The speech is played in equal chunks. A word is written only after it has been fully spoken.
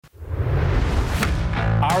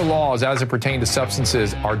Our laws as it pertains to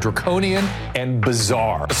substances are draconian and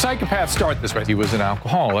bizarre. The psychopaths start this way. He was an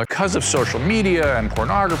alcoholic because of social media and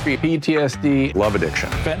pornography, PTSD, love addiction,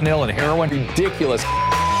 fentanyl and heroin. Ridiculous.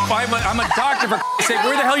 I'm a doctor, for sake.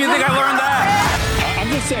 Where the hell do you think I learned that? I'm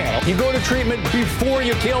just saying, you go to treatment before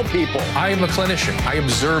you kill people. I am a clinician. I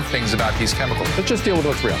observe things about these chemicals. Let's just deal with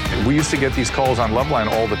what's real. We used to get these calls on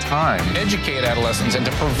Loveline all the time. Educate adolescents and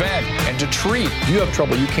to prevent and to treat. If you have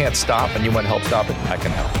trouble you can't stop and you want help stop it, I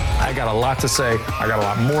can help. I got a lot to say. I got a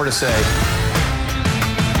lot more to say.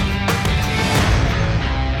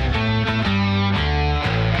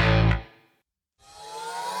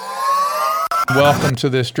 Welcome to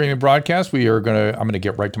this streaming broadcast. I'm going to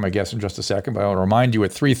get right to my guest in just a second, but I want to remind you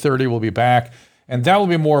at 3:30 we'll be back, and that will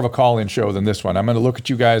be more of a call-in show than this one. I'm going to look at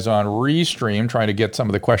you guys on Restream, trying to get some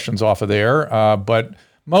of the questions off of there, but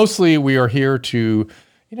mostly we are here to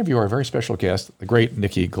interview our very special guest, the great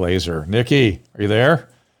Nikki Glaser. Nikki, are you there?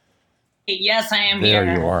 Yes, I am here.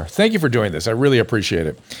 There you are. Thank you for doing this. I really appreciate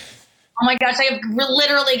it. Oh my gosh, I have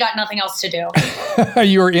literally got nothing else to do.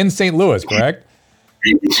 You are in St. Louis, correct?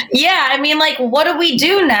 Yeah, I mean, like, what do we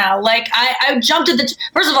do now? Like, I jumped at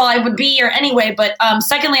first of all, I would be here anyway, but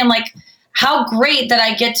secondly, I'm like, how great that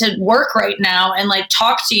I get to work right now and like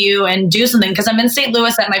talk to you and do something, because I'm in St.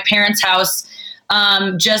 Louis at my parents' house,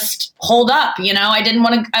 just holed up, you know.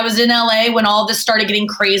 I was in LA when all this started getting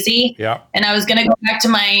crazy. Yeah. And I was going to go back to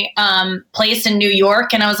my place in New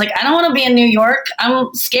York, and I was like, I don't want to be in New York.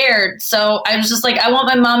 I'm scared. So I was just like, I want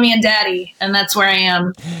my mommy and daddy, and that's where I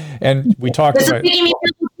am. And we talked this about... is making me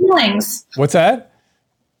feel those feelings. What's that?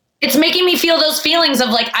 It's making me feel those feelings of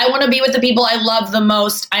like, I want to be with the people I love the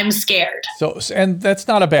most. I'm scared. So, and that's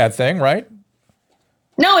not a bad thing, right?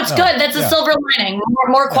 No, it's good. That's a silver lining.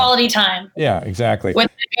 More quality time. Yeah, exactly.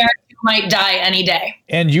 With the parents who might die any day.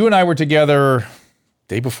 And you and I were together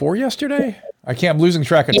day before yesterday? I'm losing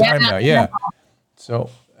track of time now. Yeah.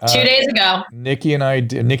 So 2 days ago.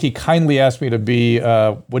 Nikki kindly asked me to be,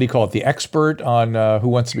 what do you call it? The expert on Who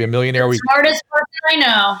Wants to Be a Millionaire. Smartest person I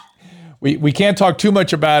know. We can't talk too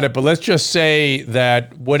much about it, but let's just say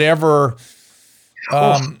that whatever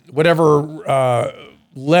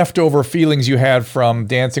leftover feelings you had from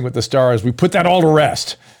Dancing with the Stars, we put that all to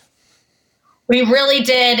rest. We really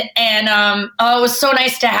did. And it was so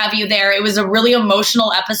nice to have you there. It was a really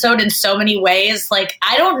emotional episode in so many ways. Like,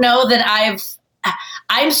 I don't know that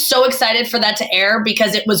I'm so excited for that to air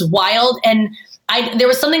because it was wild. And there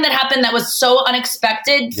was something that happened that was so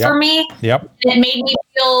unexpected for me. Yep. It made me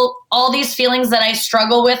feel all these feelings that I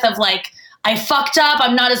struggle with of like, I fucked up.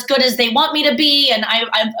 I'm not as good as they want me to be. And I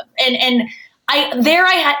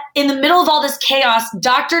had in the middle of all this chaos,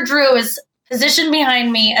 Dr. Drew is positioned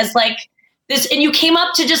behind me as like this, and you came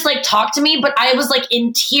up to just like talk to me, but I was like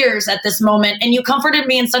in tears at this moment, and you comforted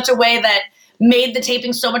me in such a way that made the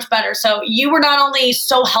taping so much better. So you were not only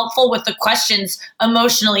so helpful with the questions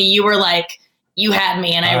emotionally, you were like, you had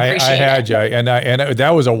me, and I appreciate it. I had you, and that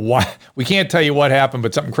was we can't tell you what happened,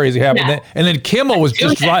 but something crazy happened. Yeah. And then Kimmel was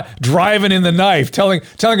just driving in the knife, telling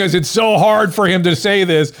us it's so hard for him to say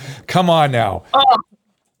this. Come on now. Oh,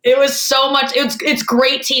 it was so much. It's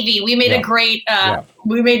great TV. We made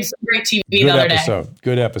we made some great TV the other day.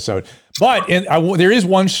 Good episode. But there is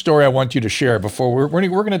one story I want you to share before we're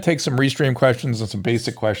going to take some Restream questions and some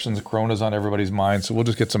basic questions. Corona's on everybody's mind, so we'll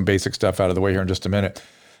just get some basic stuff out of the way here in just a minute.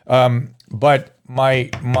 But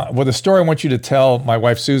the story I want you to tell my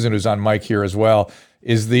wife Susan, who's on mic here as well,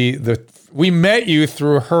 is we met you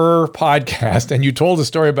through her podcast, and you told a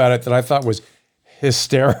story about it that I thought was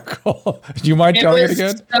hysterical. Do you mind telling it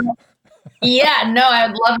again? Yeah, no, I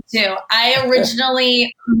would love to. I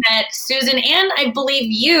originally met Susan and I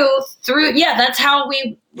believe you through, that's how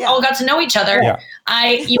we all got to know each other. Yeah.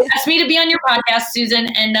 You asked me to be on your podcast, Susan,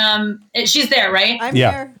 and she's there, right? I'm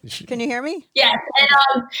here. Can you hear me? Yeah.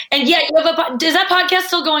 And you have is that podcast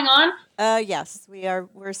still going on? Yes,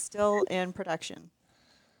 we're still in production.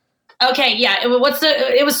 Okay, yeah.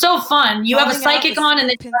 It was so fun. You have a psychic on and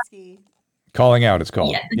then Calling Out, it's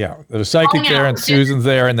called. Yeah. There's a psychic there, and Susan's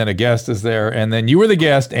there, and then a guest is there, and then you were the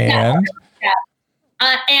guest, and...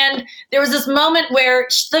 And there was this moment where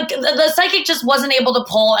the psychic just wasn't able to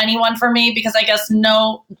pull anyone for me because I guess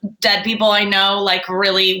no dead people I know like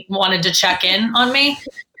really wanted to check in on me.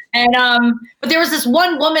 And but there was this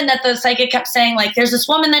one woman that the psychic kept saying, like, there's this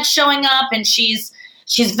woman that's showing up and she's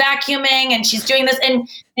vacuuming and she's doing this. And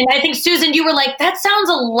I think, Susan, you were like, that sounds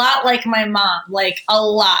a lot like my mom, like a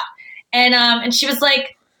lot. And she was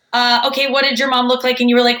like, okay, what did your mom look like? And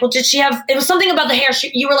you were like, well, did she have, it was something about the hair.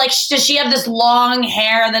 You were like, does she have this long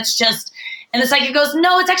hair that's just, and the psychic goes,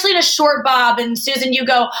 no, it's actually in a short bob. And Susan, you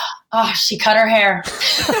go, Oh, she cut her hair.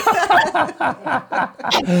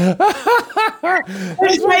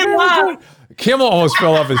 Kimmel almost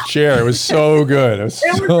fell off his chair. It was so good. It was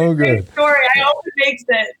so good. Story. I hope it makes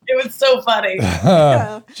it. It was so funny.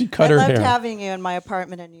 She cut her hair. I loved having you in my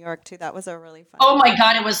apartment in New York too. That was a really fun. Oh my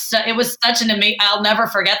God, it was such an amazing. I'll never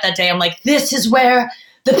forget that day. I'm like, this is where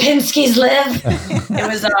the Pinskys live.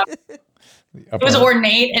 It was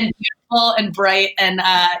ornate and beautiful and bright, and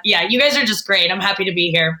yeah, you guys are just great. I'm happy to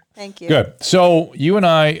be here. Thank you. Good. So you and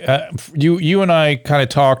I, you and I kind of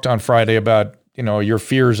talked on Friday about your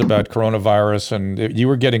fears about coronavirus, and you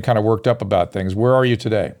were getting kind of worked up about things. Where are you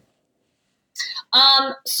today?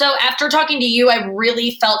 So after talking to you, I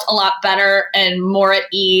really felt a lot better and more at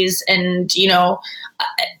ease, and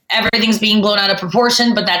everything's being blown out of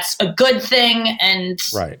proportion, but that's a good thing. And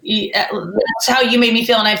right. That's how you made me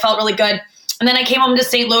feel, and I felt really good. And then I came home to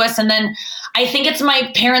St. Louis, and then I think it's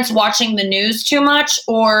my parents watching the news too much,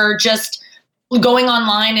 or just going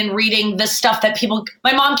online and reading the stuff that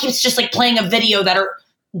my mom keeps just like playing a video that her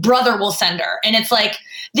brother will send her. And it's like,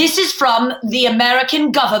 this is from the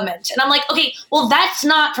American government. And I'm like, okay, well, that's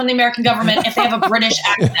not from the American government if they have a British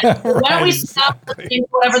accent. Why don't we stop listening to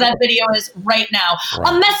whatever that video is right now?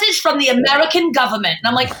 Right. A message from the American government. And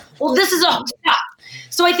I'm like, well, this is a stop.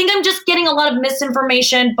 So I think I'm just getting a lot of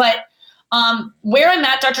misinformation, but where I'm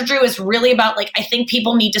at, Dr. Drew, is really about I think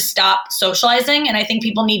people need to stop socializing, and I think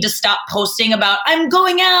people need to stop posting about, I'm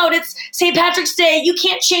going out, it's St. Patrick's Day, you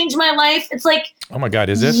can't change my life. It's like, oh my God,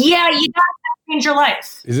 is it? Yeah, you gotta change your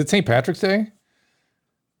life. Is it St. Patrick's Day?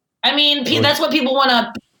 I mean, that's what people want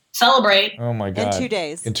to celebrate. Oh my God. In 2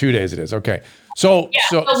 days. In 2 days it is. Okay. So, yeah,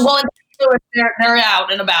 they're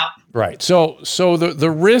out and about. Right. So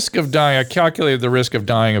the risk of dying, I calculated the risk of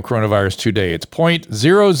dying of coronavirus today. It's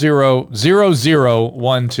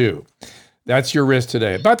 0.000012. That's your risk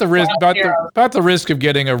today. About the risk of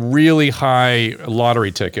getting a really high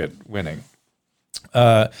lottery ticket winning.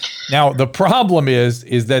 Now the problem is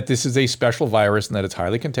that this is a special virus and that it's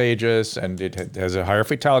highly contagious and it has a higher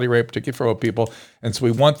fatality rate, particularly for old people. And so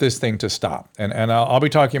we want this thing to stop. And I'll be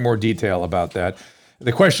talking in more detail about that.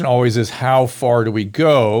 The question always is, how far do we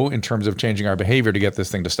go in terms of changing our behavior to get this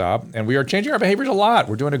thing to stop? And we are changing our behaviors a lot.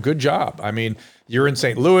 We're doing a good job. I mean, you're in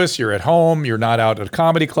St. Louis, you're at home, you're not out at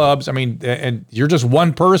comedy clubs. I mean, and you're just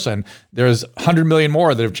one person. There's 100 million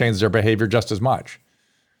more that have changed their behavior just as much.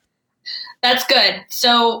 That's good.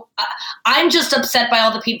 So I'm just upset by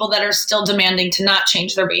all the people that are still demanding to not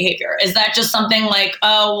change their behavior. Is that just something like,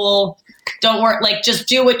 oh, well, don't work, just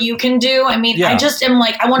do what you can do? I mean, yeah. I just am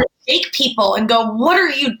I want to shake people and go, what are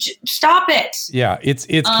you, stop it. Yeah, it's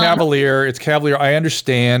cavalier. It's cavalier. I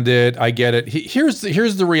understand it. I get it. Here's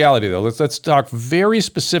the reality, though. Let's talk very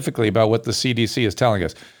specifically about what the CDC is telling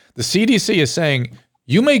us. The CDC is saying,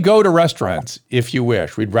 you may go to restaurants if you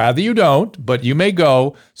wish. We'd rather you don't, but you may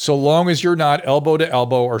go so long as you're not elbow to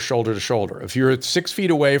elbow or shoulder to shoulder. If you're 6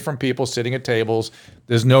 feet away from people sitting at tables,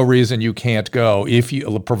 there's no reason you can't go,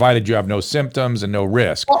 provided you have no symptoms and no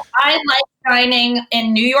risk. Well, I like dining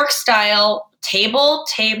in New York style, table.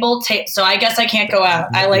 So I guess I can't go out.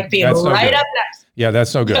 I like being right up next. Yeah,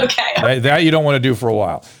 that's no good. Okay. That you don't want to do for a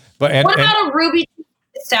while. What about a Ruby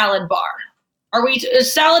salad bar? A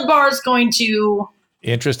salad bar is going to...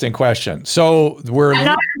 Interesting question. So I'm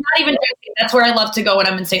not even joking. That's where I love to go when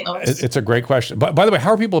I'm in St. Louis. It's a great question. But by the way, how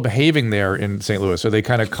are people behaving there in St. Louis? Are they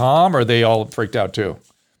kind of calm, or are they all freaked out too?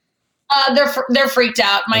 They're freaked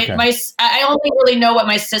out. I only really know what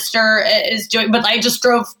my sister is doing, but I just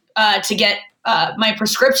drove to get my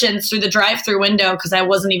prescriptions through the drive-through window because I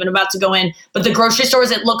wasn't even about to go in. But the grocery stores,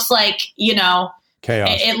 it looks like chaos.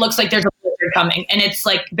 It looks like there's a blizzard coming, and it's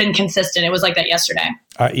been consistent. It was like that yesterday.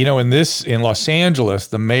 In Los Angeles,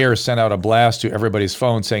 the mayor sent out a blast to everybody's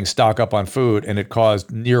phone saying stock up on food, and it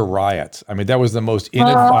caused near riots. I mean, that was the most it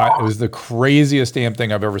was the craziest damn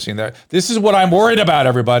thing I've ever seen. This is what I'm worried about,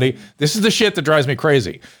 everybody. This is the shit that drives me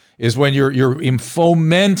crazy. Is when you're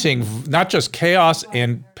fomenting not just chaos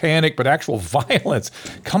and panic, but actual violence.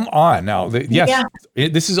 Come on now.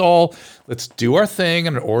 This is all, let's do our thing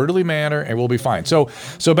in an orderly manner and we'll be fine. So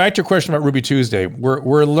back to your question about Ruby Tuesday.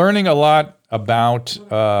 We're learning a lot about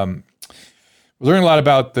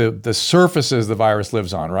the surfaces the virus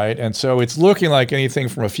lives on, right? And so it's looking like anything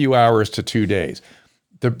from a few hours to 2 days.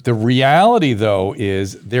 The reality, though,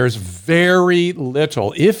 is there's very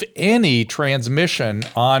little, if any, transmission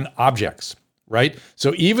on objects, right?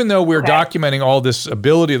 So even though we're documenting all this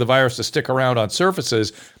ability of the virus to stick around on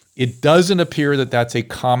surfaces, it doesn't appear that that's a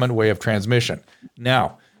common way of transmission.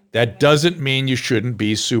 Now, that doesn't mean you shouldn't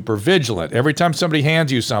be super vigilant. Every time somebody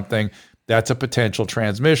hands you something, that's a potential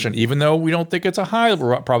transmission. Even though we don't think it's a high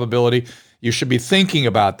probability, You should be thinking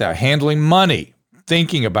about that. Handling money,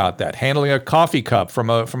 thinking about that. Handling a coffee cup from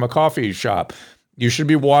a coffee shop. You should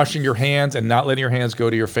be washing your hands and not letting your hands go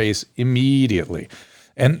to your face immediately.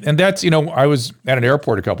 And that's, I was at an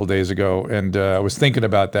airport a couple of days ago, and I was thinking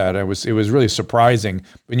about that. It was really surprising.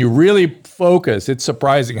 When you really focus, it's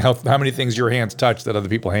surprising how many things your hands touch that other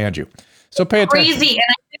people hand you. So pay attention. Crazy.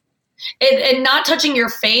 And not touching your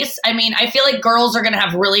face. I mean, I feel like girls are going to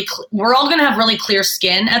have we're all going to have really clear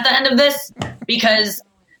skin at the end of this, because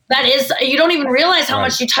that is, you don't even realize how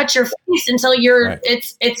much you touch your face until you're,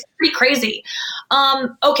 it's pretty crazy.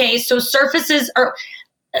 Okay. So surfaces are,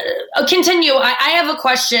 continue. I have a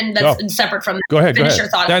question that's separate from that. Go ahead. Finish your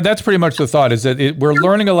thought. That's pretty much the thought, is that we're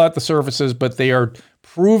learning a lot the surfaces, but they are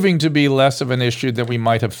proving to be less of an issue than we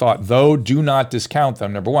might have thought, though do not discount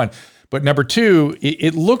them, number one. But number two,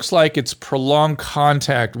 it looks like it's prolonged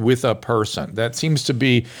contact with a person. That seems to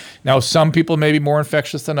be, now some people may be more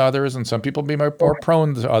infectious than others, and some people may be more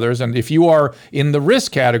prone to others. And if you are in the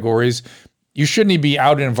risk categories, you shouldn't be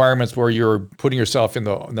out in environments where you're putting yourself in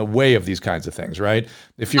the way of these kinds of things, right?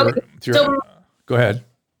 If you're go ahead.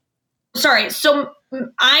 Sorry. So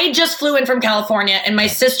I just flew in from California, and my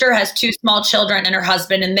sister has 2 small children and her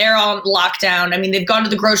husband, and they're all locked down. I mean, they've gone to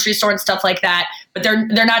the grocery store and stuff like that, but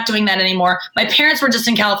they're not doing that anymore. My parents were just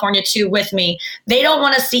in California too with me. They don't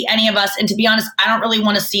want to see any of us, and to be honest, I don't really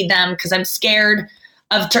want to see them because I'm scared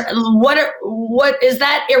of what is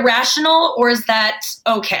that irrational, or is that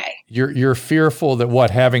okay? You're fearful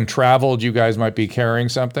that having traveled, you guys might be carrying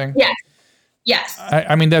something? Yes.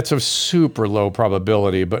 I mean, that's a super low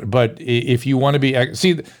probability, but if you want to be,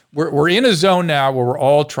 see, we're in a zone now where we're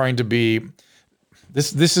all trying to be,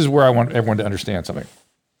 this is where I want everyone to understand something.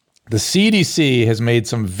 The CDC has made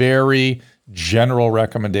some very general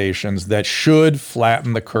recommendations that should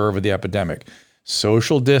flatten the curve of the epidemic.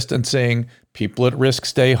 Social distancing, people at risk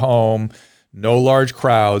stay home, no large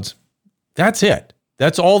crowds. That's it.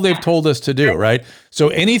 That's all they've told us to do, right? So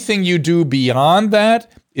anything you do beyond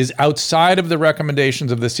that is outside of the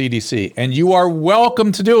recommendations of the CDC, and you are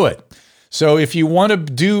welcome to do it. So if you want to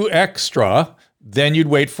do extra, then you'd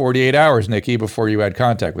wait 48 hours, Nikki, before you had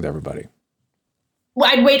contact with everybody. Well,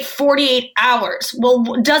 I'd wait 48 hours. Well,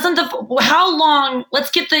 how long, let's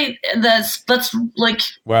get we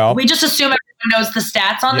just assume everyone knows the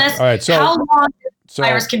stats on this. All right, so how long is the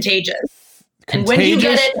virus contagious? And when do you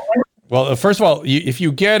get it? Well, first of all, if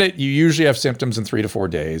you get it, you usually have symptoms in 3 to 4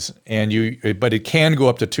 days, but it can go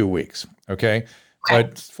up to 2 weeks. Okay.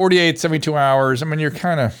 But 48, 72 hours, I mean, you're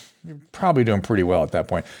probably doing pretty well at that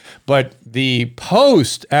point. But the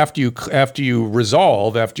post, after you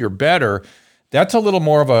resolve, after you're better, that's a little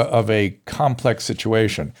more of a complex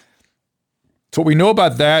situation. So what we know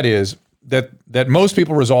about that is that most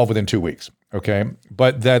people resolve within 2 weeks. Okay,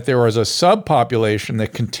 but that there is a subpopulation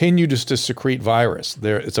that continues to secrete virus.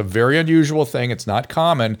 It's a very unusual thing. It's not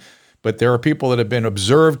common, but there are people that have been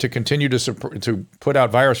observed to continue to put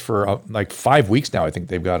out virus for like 5 weeks now. I think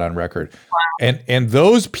they've got on record, and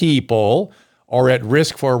those people are at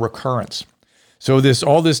risk for recurrence. So this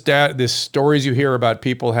stories you hear about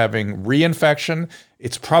people having reinfection,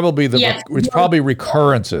 it's probably probably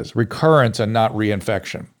recurrence and not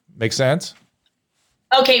reinfection. Make sense?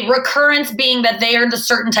 Okay, recurrence being that they are the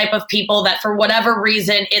certain type of people that for whatever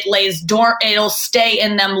reason it'll stay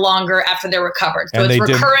in them longer after they're recovered. So it's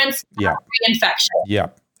recurrence, reinfection. Yeah,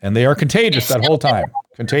 and they are contagious that whole time.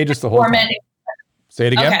 Contagious the whole time. Say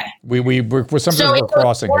it again. Okay. We're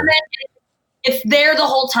crossing here. It's there the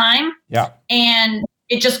whole time. Yeah. And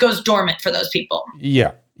it just goes dormant for those people.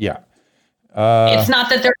 Yeah. It's not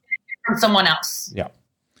that they're from someone else. Yeah.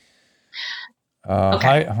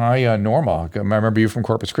 Hi, Norma. I remember you from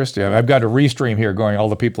Corpus Christi. I've got a restream here going. All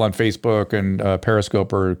the people on Facebook and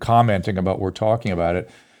Periscope are commenting about we're talking about it.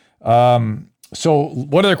 So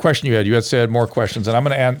what other question you had? You had said more questions, and I'm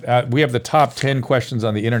going to we have the top 10 questions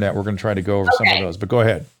on the internet. We're going to try to go over some of those, but go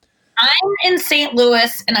ahead. I'm in St.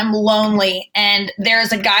 Louis and I'm lonely, and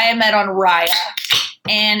there's a guy I met on Raya,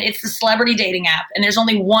 and it's the celebrity dating app, and there's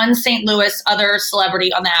only one St. Louis other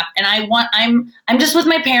celebrity on the app, and I'm just with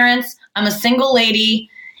my parents. I'm a single lady.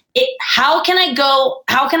 How can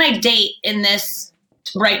I date in this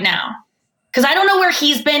right now? Because I don't know where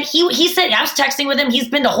he's been. He said, I was texting with him. He's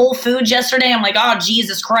been to Whole Foods yesterday. I'm like, oh,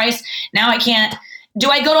 Jesus Christ. Now I can't. Do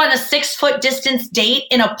I go on a 6-foot distance date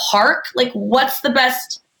in a park? Like, what's the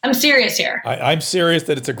best? I'm serious here. I'm serious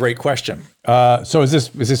that it's a great question. So is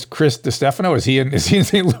this Chris DiStefano? Is he in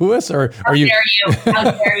St. Louis, or are you?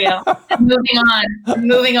 How dare you? Moving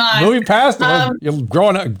on. Moving past him. You're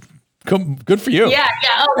growing up. Good for you. Yeah.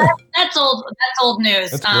 Oh, that's old news.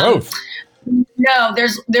 That's growth. No,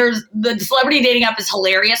 there's the celebrity dating app is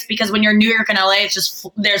hilarious because when you're in New York and LA, it's just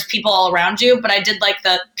there's people all around you. But I did like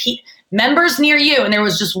the members near you, and there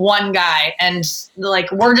was just one guy, and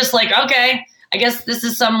like we're just like, okay, I guess this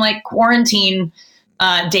is some like quarantine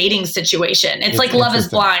dating situation. It's like Love is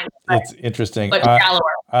Blind. It's interesting. But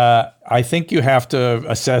shallower. I think you have to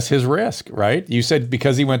assess his risk, right? You said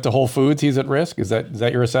because he went to Whole Foods, he's at risk. Is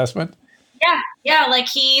that your assessment? Yeah. Like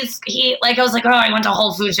he like I was like, oh, I went to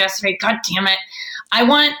Whole Foods yesterday. God damn it. I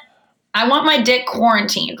want my dick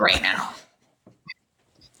quarantined right now.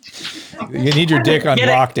 You need your dick on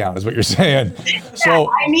lockdown, is what you're saying. Yeah,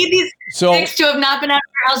 so I need these dicks to have not been out of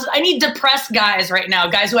their house. I need depressed guys right now,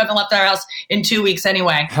 guys who haven't left their house in 2 weeks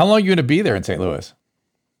anyway. How long are you going to be there in St. Louis?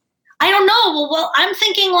 I don't know. Well, I'm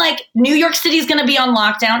thinking like New York City is going to be on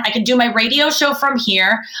lockdown. I can do my radio show from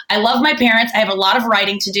here. I love my parents. I have a lot of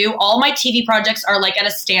writing to do. All my TV projects are like at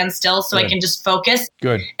a standstill, so I can just focus.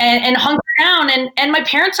 Good. And hunker down. And my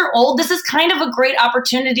parents are old. This is kind of a great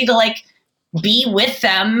opportunity to like be with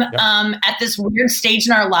them at this weird stage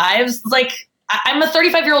in our lives. Like I'm a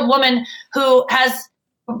 35-year-old woman who has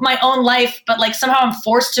my own life, but like somehow I'm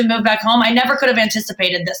forced to move back home. I never could have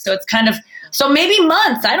anticipated this. So it's kind of, so maybe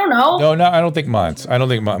months. I don't know. No, I don't think months.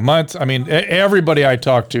 Months. I mean, everybody I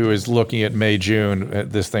talk to is looking at May, June,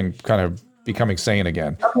 at this thing kind of becoming sane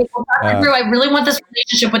again. Okay, well, Dr. Drew, I really want this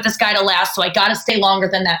relationship with this guy to last, so I got to stay longer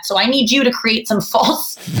than that. So I need you to create some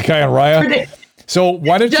false. The guy on Raya? So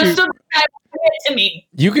why don't you? To me.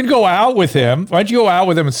 You can go out with him. Why don't you go out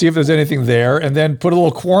with him and see if there's anything there, and then put a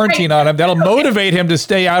little quarantine on him. That'll motivate him to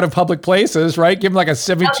stay out of public places, right? Give him like a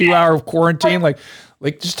 72-hour quarantine. Like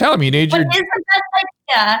just tell him you need your.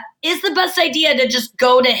 Is the best idea to just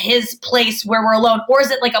go to his place where we're alone, or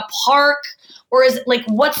is it like a park, or is it like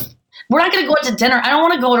we're not going to go out to dinner. I don't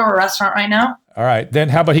want to go to a restaurant right now. All right, then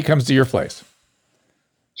how about he comes to your place?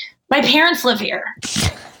 My parents live here.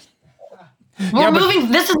 We're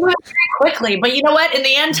moving. This is moving very quickly, but you know what? In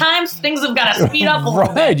the end times, things have got to speed up a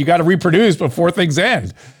little bit. You got to reproduce before things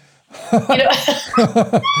end. I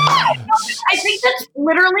think that's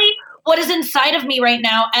literally what is inside of me right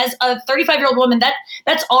now. As a 35-year-old woman,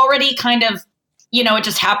 that's already kind of, it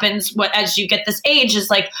just happens. As you get this age,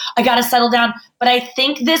 is like I got to settle down. But I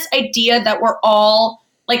think this idea that we're all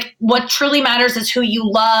like, what truly matters is who you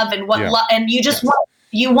love and and you just want.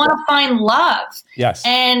 You want to find love. Yes.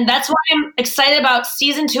 And that's why I'm excited about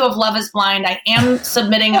season 2 of Love is Blind. I am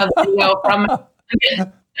submitting a video from,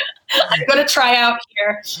 I'm going to try out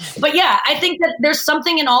here. But yeah, I think that there's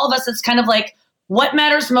something in all of us that's kind of like, what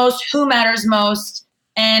matters most, who matters most.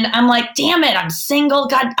 And I'm like, damn it, I'm single.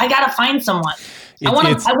 God, I got to find someone. I want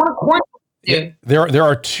to quarantine. There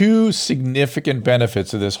are two significant benefits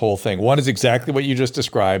to this whole thing. One is exactly what you just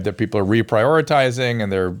described, that people are reprioritizing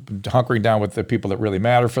and they're hunkering down with the people that really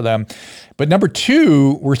matter for them. But number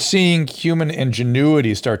two, we're seeing human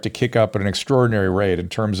ingenuity start to kick up at an extraordinary rate in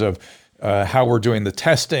terms of how we're doing the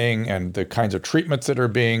testing and the kinds of treatments that are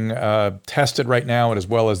being tested right now, and as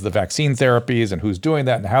well as the vaccine therapies and who's doing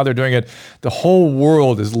that and how they're doing it. The whole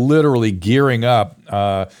world is literally gearing up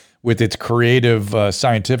with its creative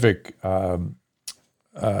scientific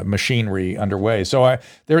machinery underway. So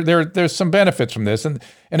there's some benefits from this. And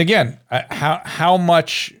again, how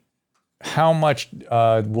much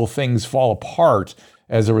will things fall apart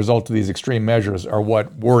as a result of these extreme measures are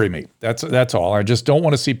what worry me. That's all. I just don't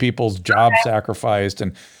want to see people's jobs sacrificed,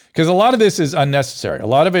 and because a lot of this is unnecessary. A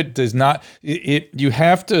lot of it does not. You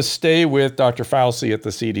have to stay with Dr. Fauci at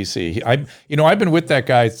the CDC. I've been with that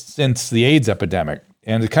guy since the AIDS epidemic.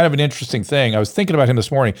 And it's kind of an interesting thing. I was thinking about him this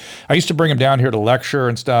morning. I used to bring him down here to lecture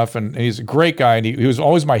and stuff, and he's a great guy, and he was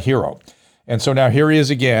always my hero. And so now here he is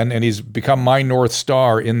again, and he's become my North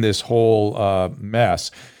Star in this whole mess.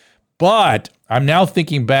 But I'm now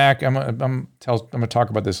thinking back, I'm going to talk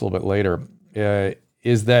about this a little bit later,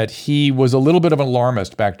 is that he was a little bit of an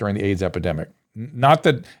alarmist back during the AIDS epidemic. Not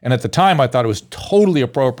that, and at the time I thought it was totally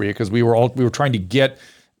appropriate because we were trying to get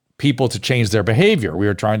people to change their behavior. We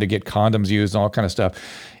were trying to get condoms used and all kind of stuff.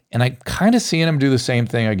 And I kind of seeing him do the same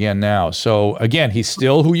thing again now. So again, he's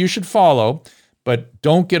still who you should follow, but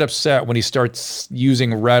don't get upset when he starts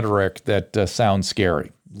using rhetoric that sounds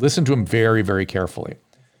scary. Listen to him very, very carefully.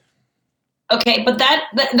 Okay, but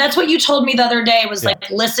that's what you told me the other day was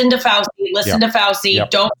like, listen to Fauci, to Fauci,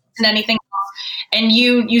 don't listen to anything else. And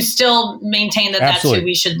you still maintain that that's who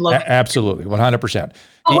we should look at. Absolutely, 100%.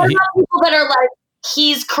 But what about people that are like,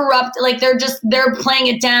 he's corrupt, like they're playing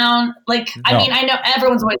it down. Like, I mean, I know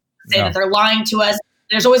everyone's always saying that they're lying to us.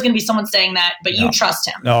 There's always going to be someone saying that, but you trust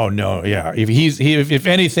him. No, yeah. If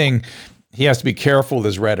anything, he has to be careful with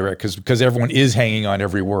his rhetoric because everyone is hanging on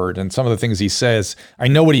every word. And some of the things he says, I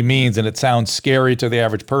know what he means, and it sounds scary to the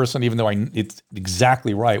average person, even though it's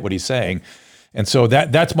exactly right what he's saying. And so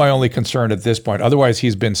that's my only concern at this point. Otherwise,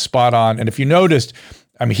 he's been spot on. And if you noticed,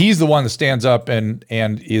 I mean, he's the one that stands up and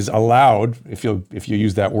is allowed, if you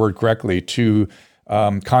use that word correctly, to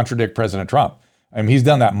contradict President Trump. I mean, he's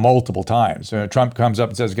done that multiple times. Trump comes up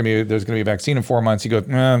and says there's going to be a vaccine in 4 months. He goes,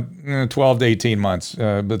 12 to 18 months.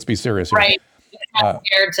 Let's be serious here. Right. He's not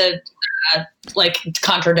scared to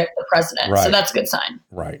contradict the president. Right. So that's a good sign.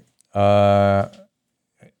 Right.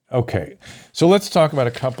 Okay. So let's talk about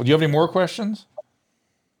a couple. Do you have any more questions?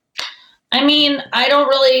 I mean, I don't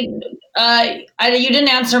really. You didn't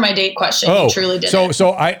answer my date question. Oh, you truly didn't.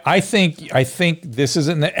 So I think this is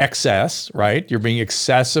an excess, right? You're being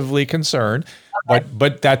excessively concerned,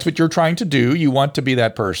 but that's what you're trying to do. You want to be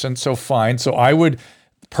that person, so fine. So I would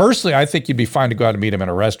personally, I think you'd be fine to go out and meet him in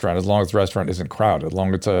a restaurant as long as the restaurant isn't crowded, as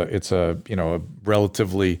long as it's a a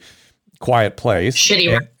relatively quiet place,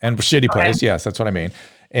 and shitty place. Yes, that's what I mean.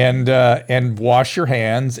 And wash your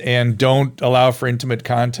hands and don't allow for intimate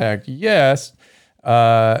contact. Yes.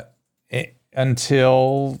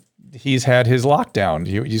 Until he's had his lockdown.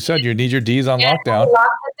 You said you need your D's on lockdown.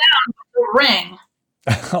 Lock it down with the ring.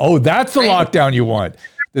 Oh, that's the lockdown you want.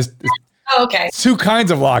 This okay. Two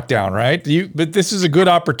kinds of lockdown, right? But this is a good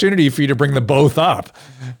opportunity for you to bring them both up.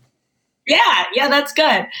 Yeah, that's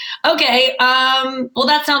good. Okay. Well,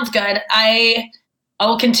 that sounds good. I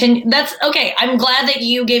will continue. That's okay. I'm glad that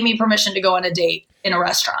you gave me permission to go on a date in a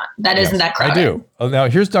restaurant. That isn't that crowded. I do. Now,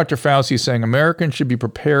 here's Dr. Fauci saying Americans should be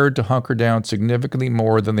prepared to hunker down significantly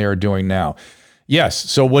more than they are doing now. Yes.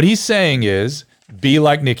 So what he's saying is be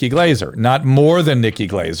like Nikki Glaser, not more than Nikki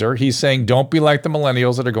Glaser. He's saying don't be like the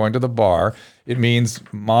millennials that are going to the bar. It means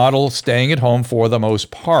model staying at home for the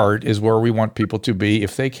most part is where we want people to be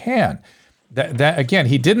if they can. That again,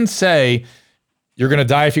 he didn't say you're going to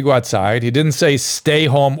die if you go outside. He didn't say stay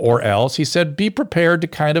home or else. He said be prepared to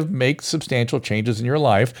kind of make substantial changes in your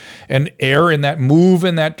life and move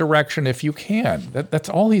in that direction if you can. That's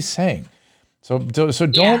all he's saying. So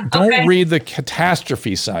don't read the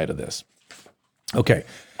catastrophe side of this. Okay.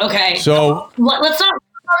 Okay. So let's not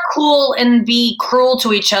cool and be cruel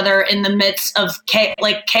to each other in the midst of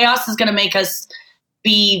chaos is going to make us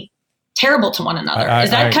be terrible to one another.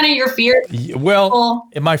 Is that kind of your fear? Well,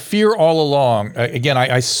 my fear all along, again,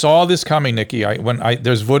 I saw this coming, Nikki.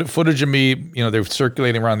 There's footage of me, they're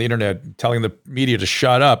circulating around the internet telling the media to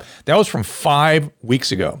shut up. That was from 5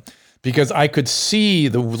 weeks ago because I could see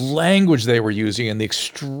the language they were using and the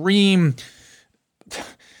extreme,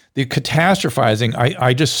 the catastrophizing.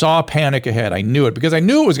 I just saw panic ahead. I knew it because I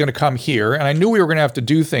knew it was going to come here and I knew we were going to have to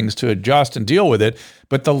do things to adjust and deal with it.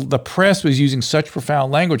 But the press was using such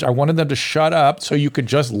profound language. I wanted them to shut up so you could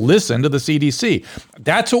just listen to the CDC.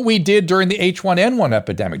 That's what we did during the H1N1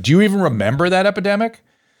 epidemic. Do you even remember that epidemic?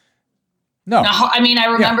 No. I mean, I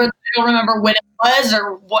remember. I don't remember when it was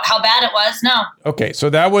or how bad it was. No. Okay, so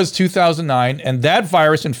that was 2009, and that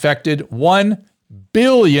virus infected 1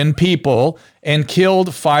 billion people and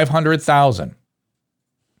killed 500,000.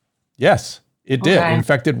 Yes, it did. It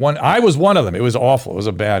infected one. I was one of them. It was awful. It was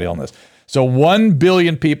a bad illness. So 1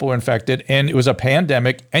 billion people were infected, and it was a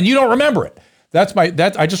pandemic, and you don't remember it.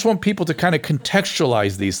 I just want people to kind of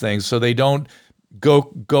contextualize these things so they don't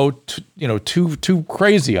go too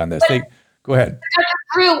crazy on this. Go ahead. Dr.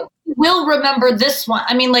 Drew will remember this one.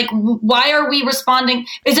 I mean, why are we responding?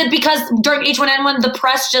 Is it because during H1N1 the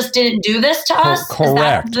press just didn't do this to us?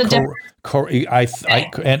 Correct.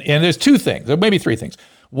 And there's two things. There may be three things.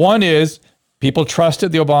 One is people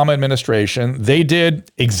trusted the Obama administration. They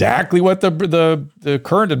did exactly what the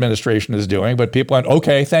current administration is doing, but people went,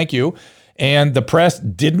 okay, thank you. And the press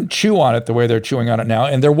didn't chew on it the way they're chewing on it now.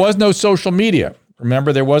 And there was no social media.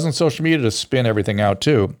 Remember, there wasn't social media to spin everything out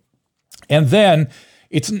too. And then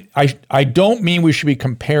I don't mean we should be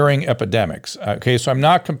comparing epidemics. Okay, so I'm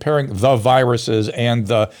not comparing the viruses and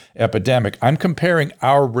the epidemic. I'm comparing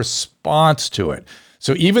our response to it.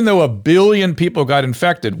 So even though 1 billion people got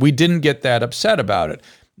infected, we didn't get that upset about it.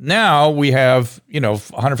 Now we have,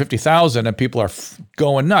 150,000 and people are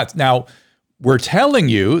going nuts. Now, we're telling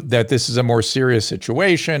you that this is a more serious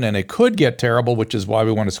situation and it could get terrible, which is why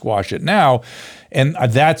we want to squash it now. And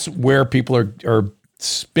that's where people are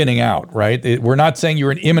spinning out, right? We're not saying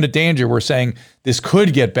you're in imminent danger. We're saying this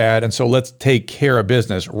could get bad, and so let's take care of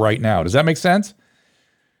business right now. Does that make sense?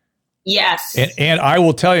 Yes. And I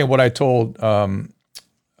will tell you what I told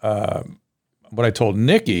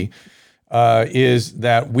Nikki is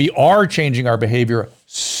that we are changing our behavior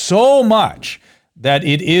so much that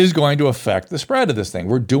it is going to affect the spread of this thing.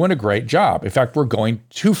 We're doing a great job. In fact, we're going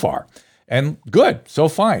too far. And good, so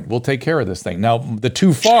fine, we'll take care of this thing. Now, the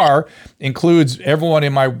too far includes everyone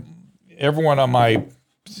on my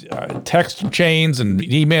text chains and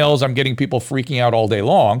emails. I'm getting people freaking out all day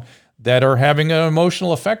long that are having an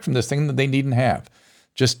emotional effect from this thing that they needn't have.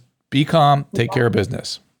 Just be calm, take care of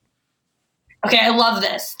business. Okay, I love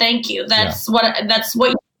this. Thank you. That's what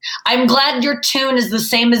I'm glad your tune is the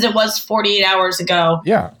same as it was 48 hours ago.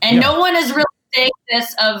 Yeah. And no one is really saying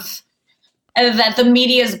this that the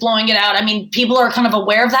media is blowing it out. I mean, people are kind of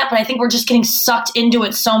aware of that, but I think we're just getting sucked into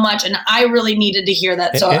it so much, and I really needed to hear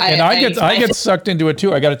that. So I get sucked into it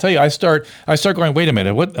too. I got to tell you, I start going, wait a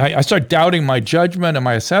minute, I start doubting my judgment and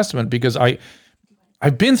my assessment because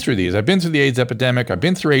I've been through these. I've been through the AIDS epidemic. I've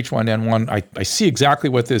been through H1N1. I see exactly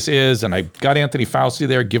what this is, and I got Anthony Fauci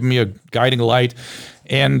there giving me a guiding light,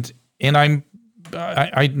 and I'm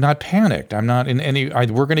not panicked. I'm not in any.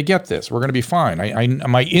 We're going to get this. We're going to be fine.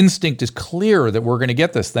 My instinct is clear that we're going to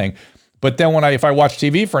get this thing. But then if I watch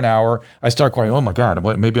TV for an hour, I start going, oh my God,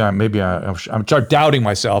 I'm start doubting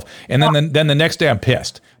myself. And then the next day I'm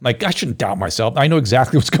pissed. I'm like, I shouldn't doubt myself. I know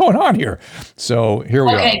exactly what's going on here. So here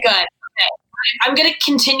we are. Okay, good. Okay. I'm going to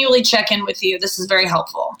continually check in with you. This is very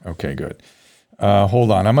helpful. Okay, good.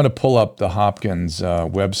 Hold on. I'm going to pull up the Hopkins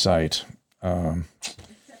website.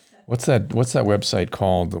 What's that website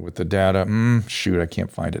called with the data? Shoot, I can't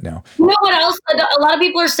find it now. You know what else? A lot of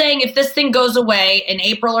people are saying if this thing goes away in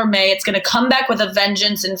April or May, it's going to come back with a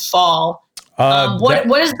vengeance in fall.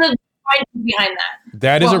 What is the idea behind that?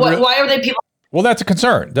 That is why are they people? Well, that's a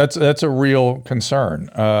concern. That's a real concern.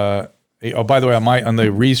 By the way, on the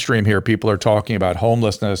restream here, people are talking about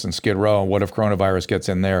homelessness and Skid Row and what if coronavirus gets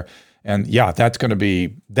in there. And yeah, that's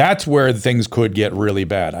where things could get really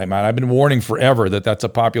bad. I've been warning forever that's a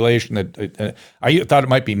population that I thought it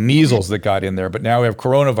might be measles that got in there, but now we have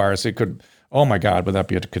coronavirus. It could, oh my God, would that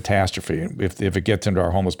be a catastrophe if it gets into our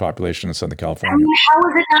homeless population in Southern California? I mean, how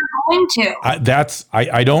is it not going to?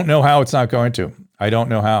 I don't know how it's not going to. I don't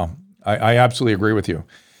know how. I absolutely agree with you.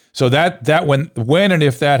 So that when and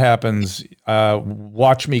if that happens,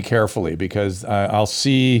 watch me carefully because I'll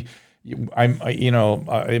see.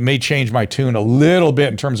 It may change my tune a little bit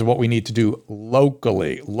in terms of what we need to do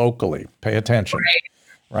locally. Pay attention,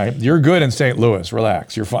 right? You're good in St. Louis.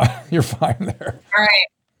 Relax. You're fine. You're fine there.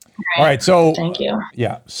 All right. So thank you.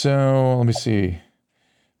 Yeah. So let me see.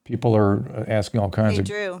 People are asking all kinds of.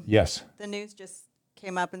 Drew. Yes. The news just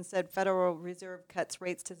came up and said Federal Reserve cuts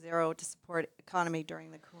rates to zero to support economy during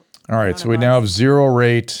the. All right. So we now have zero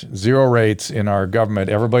rates in our government.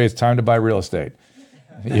 Everybody, it's time to buy real estate.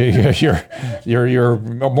 Your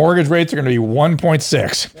mortgage rates are going to be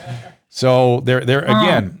 1.6. So they're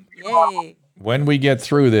again. Yay. When we get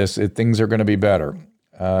through this, things are going to be better.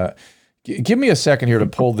 Give me a second here to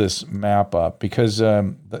pull this map up because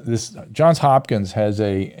this Johns Hopkins has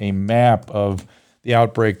a map of the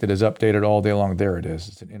outbreak that is updated all day long. There it is.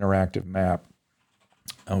 It's an interactive map.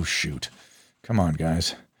 Oh shoot! Come on,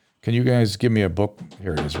 guys. Can you guys give me a book?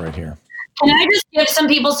 Here it is, right here. Can I just give some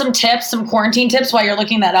people some quarantine tips while you're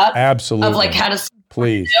looking that up? Absolutely. Of like how to.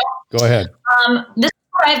 Please go ahead. This is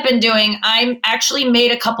what I've been doing. I'm actually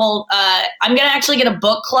made a couple. I'm gonna actually get a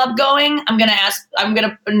book club going. I'm gonna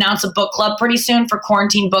announce a book club pretty soon for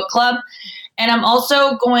Quarantine Book Club, and I'm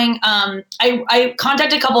also going. I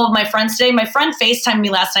contacted a couple of my friends today. My friend FaceTimed me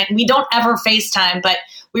last night, and we don't ever FaceTime, but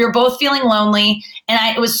we were both feeling lonely, and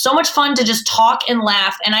it was so much fun to just talk and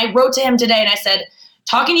laugh. And I wrote to him today, and I said,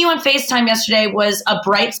 talking to you on FaceTime yesterday was a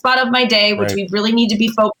bright spot of my day, which we really need to be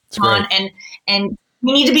focused on, and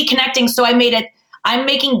we need to be connecting. So I'm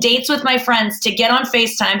making dates with my friends to get on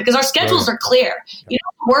FaceTime because our schedules are clear. You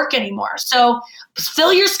don't work anymore. So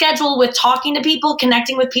fill your schedule with talking to people,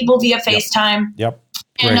 connecting with people via FaceTime. Yep.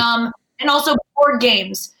 And also board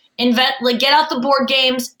games. Get out the board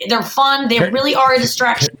games. They're fun. They really are a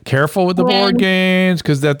distraction. Careful with the board games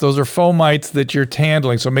because those are fomites that you're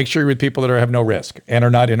handling. So make sure you're with people that have no risk and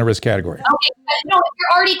are not in a risk category. Okay, no, if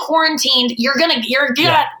you're already quarantined, you're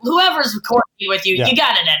whoever's quarantined with you, you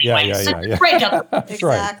got it anyway. Yeah. Break up.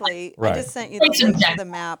 Exactly. Right. I just sent you the link to the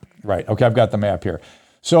map. Right. Okay, I've got the map here.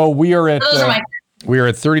 So we are at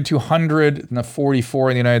 3,244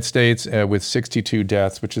 in the United States with 62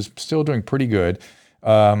 deaths, which is still doing pretty good.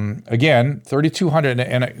 Again, 3,200.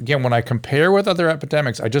 And again, when I compare with other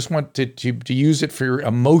epidemics, I just want to use it for your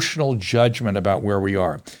emotional judgment about where we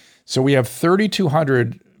are. So we have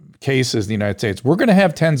 3,200 cases in the United States. We're going to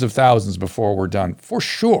have tens of thousands before we're done, for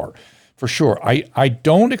sure. For sure. I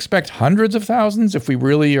don't expect hundreds of thousands if we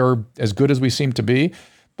really are as good as we seem to be,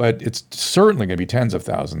 but it's certainly going to be tens of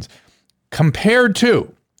thousands. Compared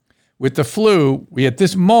to, with the flu, we at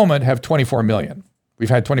this moment have 24 million. We've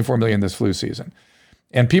had 24 million this flu season.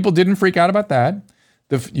 And people didn't freak out about that.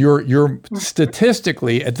 You're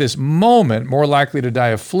statistically at this moment more likely to die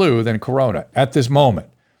of flu than corona at this moment.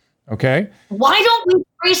 Okay. Why don't we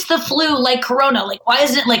trace the flu like corona? Like, why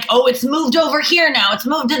isn't it like, oh, it's moved over here now, it's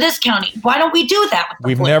moved to this county? Why don't we do that with the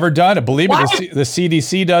We've flu? never done it. Believe me, the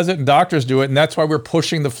CDC does it and doctors do it, and that's why we're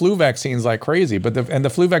pushing the flu vaccines like crazy. But the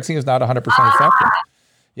flu vaccine is not 100% effective.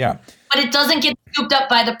 Yeah. But it doesn't get scooped up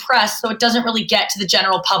by the press, so it doesn't really get to the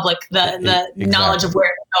general public, the knowledge of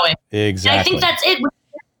where it's going. Exactly. And I think that's it.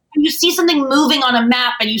 When you see something moving on a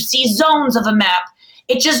map and you see zones of a map,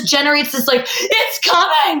 it just generates this like, it's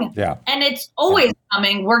coming. Yeah. And it's always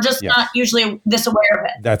coming. We're just not usually this aware of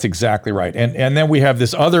it. That's exactly right. And then we have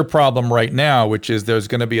this other problem right now, which is there's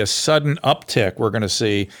going to be a sudden uptick we're going to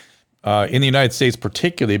see in the United States,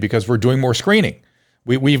 particularly because we're doing more screening.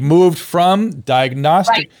 We've moved from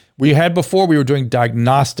diagnostic. Right. We were doing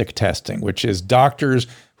diagnostic testing, which is doctors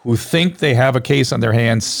who think they have a case on their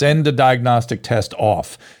hands send a diagnostic test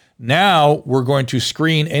off. Now we're going to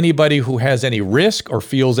screen anybody who has any risk or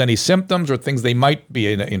feels any symptoms or things they might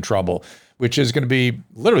be in trouble, which is going to be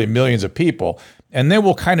literally millions of people. And then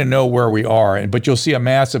we'll kind of know where we are. But you'll see a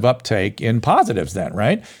massive uptake in positives then,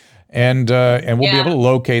 right? And we'll be able to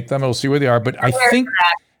locate them. We'll see where they are. But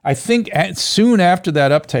I think soon after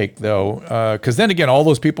that uptake, though, because then again, all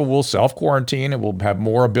those people will self-quarantine and we'll have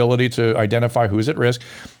more ability to identify who's at risk.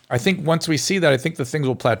 I think once we see that, I think the things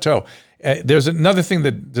will plateau. There's another thing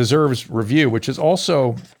that deserves review, which is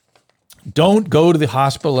also don't go to the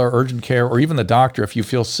hospital or urgent care or even the doctor if you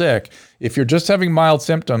feel sick. If you're just having mild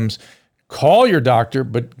symptoms, call your doctor,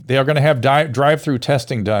 but they are going to have drive-through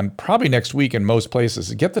testing done probably next week in most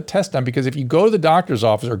places. Get the test done, because if you go to the doctor's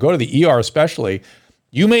office or go to the ER especially,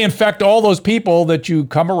 you may infect all those people that you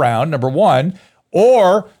come around, number one,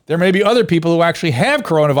 or there may be other people who actually have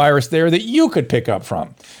coronavirus there that you could pick up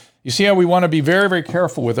from. You see how we want to be very, very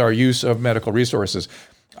careful with our use of medical resources.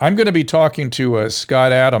 I'm going to be talking to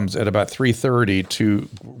Scott Adams at about 3:30 to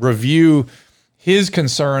review his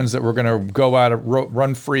concerns that we're going to go out of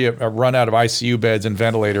run out of ICU beds and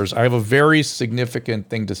ventilators. I have a very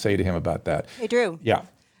significant thing to say to him about that. Hey, Drew. Yeah.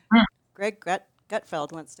 Greg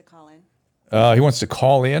Gutfeld wants to call in. He wants to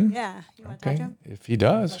call in? Yeah. You want to talk to him? If he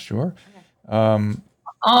does, sure. Greg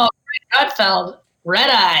Gutfeld.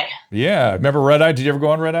 Red Eye. Yeah. Remember Red Eye? Did you ever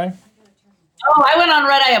go on Red Eye? Oh, I went on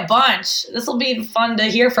Red Eye a bunch. This will be fun to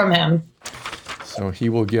hear from him. So he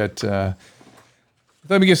will get... let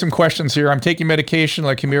me get some questions here. I'm taking medication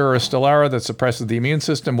like Humira or Stelara that suppresses the immune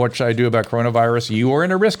system. What should I do about coronavirus? You are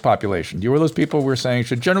in a risk population. You are those people we're saying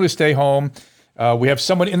should generally stay home. We have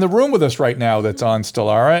someone in the room with us right now that's on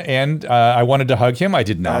Stelara, and I wanted to hug him. I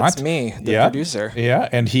did not. That's me, the producer. Yeah,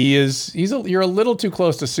 and you're a little too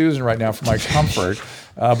close to Susan right now for my comfort,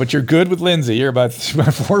 but you're good with Lindsay. You're about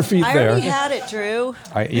 4 feet there. I already had it, Drew.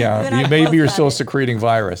 Maybe you're still secreting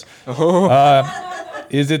virus.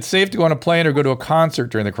 Is it safe to go on a plane or go to a concert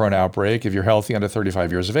during the corona outbreak if you're healthy under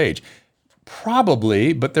 35 years of age?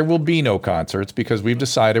 Probably, but there will be no concerts because we've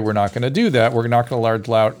decided we're not going to do that. We're not going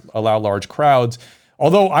to allow large crowds.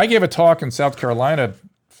 Although I gave a talk in South Carolina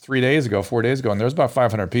 4 days ago, and there was about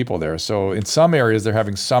 500 people there. So in some areas, they're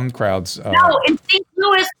having some crowds. No, in St.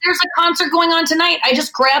 Louis, there's a concert going on tonight. I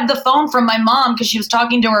just grabbed the phone from my mom because she was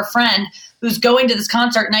talking to her friend who's going to this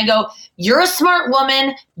concert. And I go, you're a smart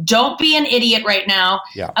woman. Don't be an idiot right now.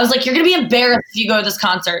 Yeah. I was like, you're going to be embarrassed if you go to this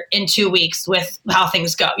concert in 2 weeks with how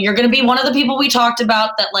things go. You're going to be one of the people we talked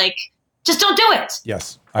about that, like, just don't do it.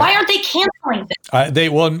 Yes. Why aren't they canceling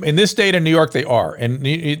this? In this state of New York, they are. And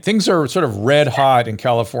things are sort of red hot in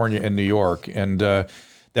California and New York. And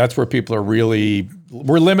that's where people are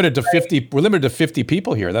we're limited to 50. We're limited to 50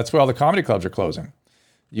 people here. That's why all the comedy clubs are closing.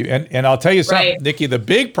 And I'll tell you something, right. Nikki, the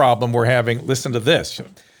big problem we're having, listen to this.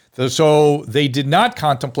 So they did not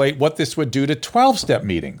contemplate what this would do to 12-step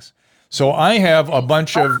meetings. So I have a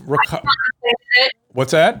bunch of...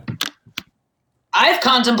 What's that? I've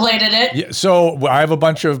contemplated it. Yeah, so I have a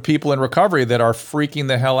bunch of people in recovery that are freaking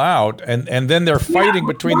the hell out, and then they're fighting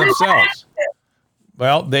between themselves.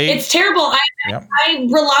 Well, it's terrible. I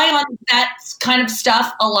rely on that kind of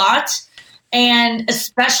stuff a lot, and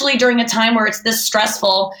especially during a time where it's this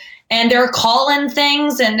stressful. And there are call-in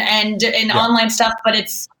things and online stuff, but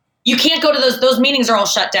you can't go to those meetings are all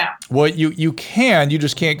shut down. Well, you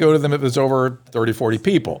just can't go to them if it's over 30, 40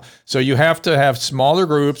 people. So you have to have smaller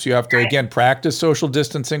groups. You have to, again, practice social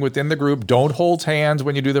distancing within the group. Don't hold hands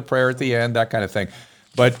when you do the prayer at the end, that kind of thing.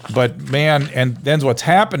 But man, and then what's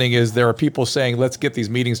happening is there are people saying, let's get these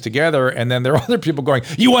meetings together. And then there are other people going,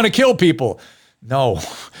 you want to kill people. No,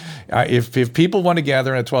 if people want to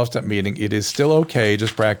gather in a 12-step meeting, it is still okay.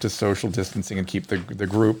 Just practice social distancing and keep the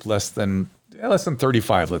group less than less than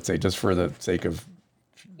 35, let's say, just for the sake of.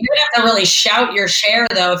 You're gonna have to really shout your share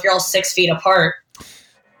though if you're all 6 feet apart.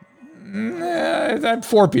 I'm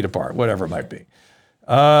 4 feet apart, whatever it might be.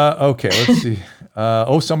 Okay, let's see.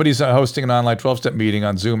 Somebody's hosting an online 12-step meeting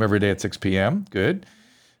on Zoom every day at 6 p.m. Good.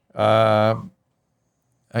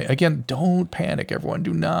 Again, don't panic, everyone.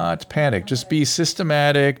 Do not panic. Just be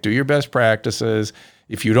systematic. Do your best practices.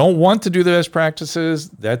 If you don't want to do the best practices,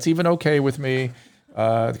 that's even okay with me,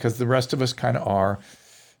 because the rest of us kind of are.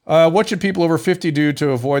 What should people over 50 do to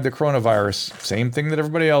avoid the coronavirus? Same thing that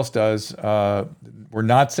everybody else does. We're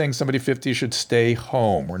not saying somebody 50 should stay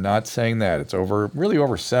home. We're not saying that. It's really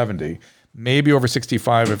over 70, maybe over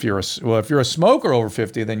 65. If you're a smoker over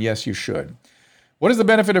 50, then yes, you should. What is the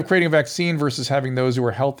benefit of creating a vaccine versus having those who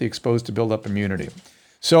are healthy exposed to build up immunity?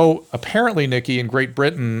 So apparently, Nikki, in Great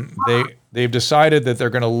Britain, they've decided that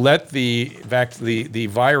they're going to let the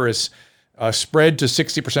virus spread to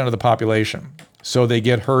 60% of the population, so they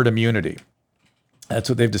get herd immunity. That's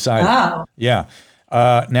what they've decided. Wow. Yeah.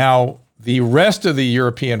 Now, the rest of the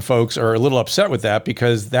European folks are a little upset with that,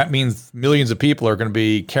 because that means millions of people are going to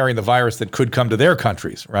be carrying the virus that could come to their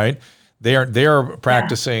countries, right? They're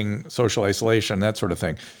practicing social isolation, that sort of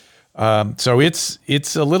thing. So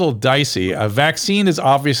it's a little dicey. A vaccine is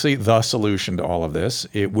obviously the solution to all of this.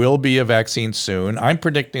 It will be a vaccine soon. I'm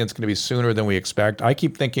predicting it's going to be sooner than we expect. I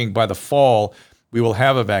keep thinking by the fall we will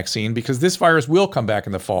have a vaccine, because this virus will come back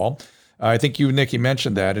in the fall. I think you, Nikki,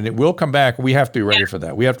 mentioned that, and it will come back. We have to be ready for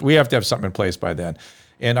that. We have to have something in place by then.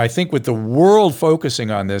 And I think with the world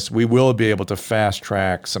focusing on this, we will be able to fast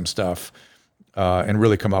track some stuff and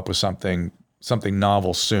really come up with something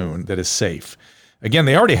novel soon that is safe. Again,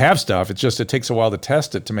 they already have stuff. It's just it takes a while to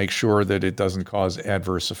test it to make sure that it doesn't cause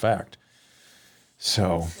adverse effect.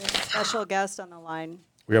 So, special guest on the line.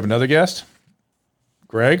 We have another guest,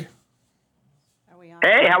 Greg. Are we on?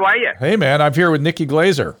 Hey, how are you? Hey, man, I'm here with Nikki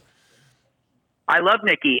Glaser. I love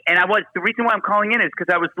Nikki, and the reason why I'm calling in is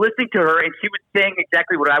because I was listening to her, and she was saying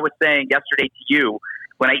exactly what I was saying yesterday to you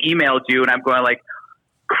when I emailed you, and I'm going like,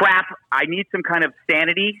 crap, I need some kind of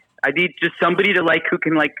sanity. I need just somebody to who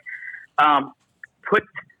can put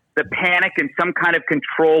the panic in some kind of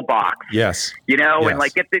control box. Yes. Yes. And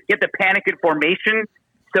get the panic in formation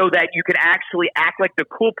so that you can actually act like the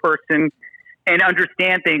cool person and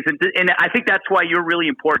understand things. And I think that's why you're really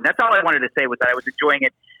important. That's all I wanted to say, was that I was enjoying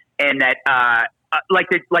it, and that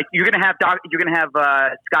you're gonna have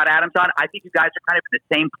Scott Adams on. I think you guys are kind of in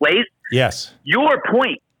the same place. Yes. Your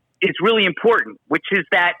point is really important, which is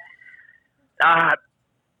that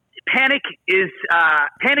panic is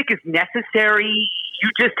necessary. You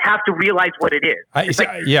just have to realize what it is.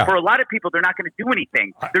 For a lot of people, they're not going to do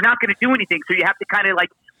anything. So you have to kind of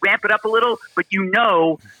ramp it up a little, but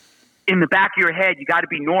in the back of your head, you got to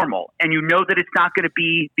be normal, and you know that it's not going to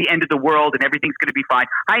be the end of the world and everything's going to be fine.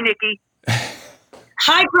 Hi, Nikki.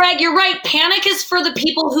 Hi, Greg. You're right. Panic is for the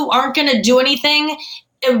people who aren't going to do anything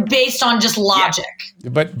based on just logic. Yeah.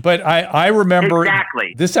 But I remember,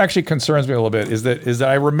 exactly. This actually concerns me a little bit, is that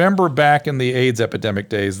I remember back in the AIDS epidemic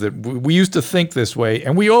days that we used to think this way,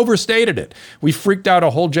 and we overstated it. We freaked out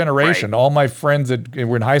a whole generation. Right. All my friends that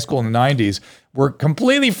were in high school in the 90s were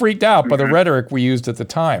completely freaked out by the rhetoric we used at the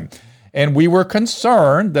time. And we were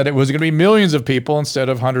concerned that it was going to be millions of people instead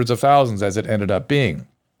of hundreds of thousands, as it ended up being.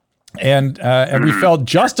 And we felt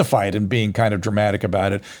justified in being kind of dramatic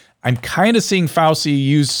about it. I'm kind of seeing Fauci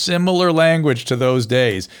use similar language to those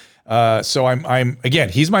days. So I'm again,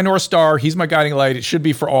 he's my North Star. He's my guiding light. It should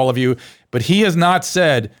be for all of you. But he has not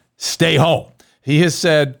said, stay home. He has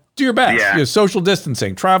said, do your best. Yeah. Social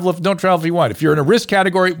distancing. Don't travel if you want. If you're in a risk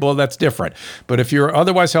category, well, that's different. But if you're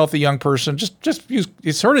otherwise healthy young person, just use,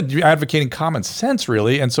 it's sort of advocating common sense,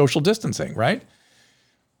 really, and social distancing, right?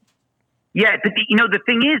 Yeah. The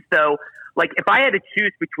thing is, though, if I had to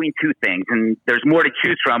choose between two things, and there's more to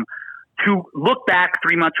choose from, to look back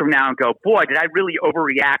 3 months from now and go, boy, did I really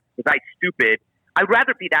overreact? Was I stupid? I'd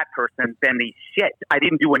rather be that person than the shit, I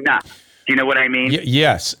didn't do enough. Do you know what I mean?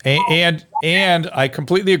 Yes. And I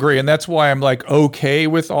completely agree. And that's why I'm okay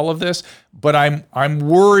with all of this. But I'm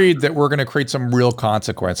worried that we're going to create some real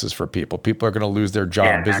consequences for people. People are going to lose their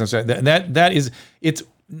job, business. And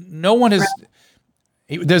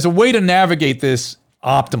there's a way to navigate this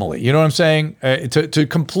optimally. You know what I'm saying? To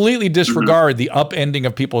completely disregard the upending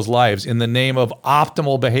of people's lives in the name of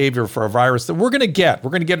optimal behavior for a virus that we're going to get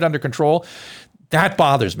it under control. That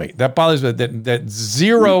bothers me. That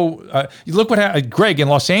zero. Look what happened, Greg, in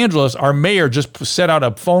Los Angeles. Our mayor just set out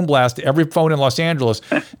a phone blast to every phone in Los Angeles,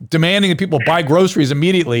 demanding that people buy groceries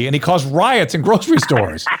immediately, and he caused riots in grocery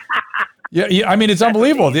stores. Yeah, I mean, it's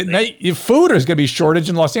unbelievable. Food is going to be shortage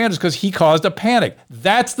in Los Angeles because he caused a panic.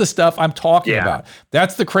 That's the stuff I'm talking about.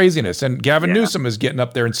 That's the craziness. And Gavin Newsom is getting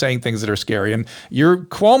up there and saying things that are scary. And your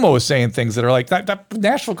Cuomo is saying things that are like, that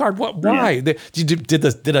National Guard, what? Why?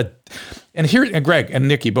 And Greg and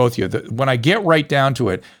Nikki, both of you, when I get right down to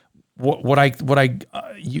it,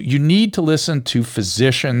 you need to listen to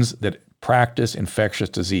physicians that practice infectious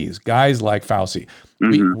disease, guys like Fauci.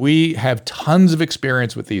 We have tons of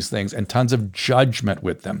experience with these things and tons of judgment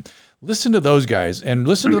with them. Listen to those guys and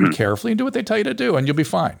listen to them carefully and do what they tell you to do, and you'll be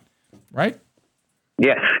fine, right?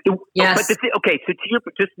 Yeah. Yes. But okay, so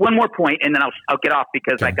just one more point, and then I'll get off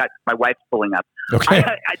because I got my wife's pulling up. Okay.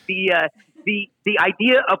 The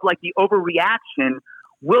idea of like the overreaction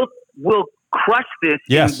will crush this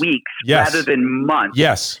in weeks rather than months.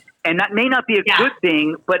 Yes. And that may not be a good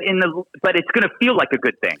thing, but it's going to feel like a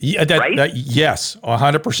good thing. Yeah, right? Yes,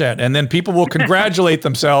 100%. And then people will congratulate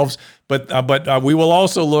themselves, but we will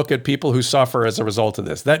also look at people who suffer as a result of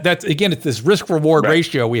this. That's again, it's this risk-reward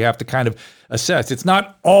ratio we have to kind of assess. It's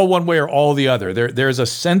not all one way or all the other. There's a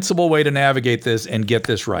sensible way to navigate this and get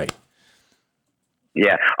this right.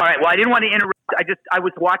 Yeah. All right. Well, I didn't want to interrupt. I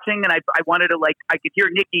was watching and I wanted to I could hear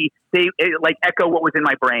Nikki say echo what was in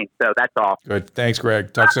my brain. So that's all. Good. Thanks,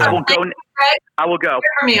 Greg. Talk soon. I will go. I will go. Hear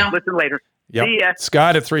from you. Listen later. Yep. See ya.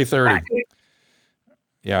 Scott at 3:30.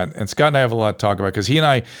 Yeah. And Scott and I have a lot to talk about because he and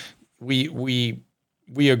I, we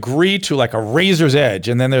agree to like a razor's edge,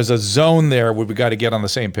 and then there's a zone there where we got to get on the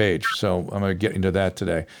same page. So I'm going to get into that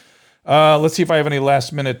today. Let's see if I have any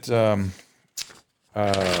last minute,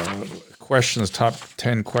 questions, top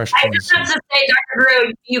 10 questions. I just have to say, Dr.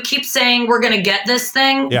 Drew, you keep saying we're going to get this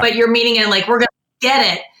thing, but you're meaning it like we're going to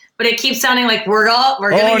get it, but it keeps sounding like we're going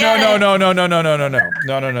to get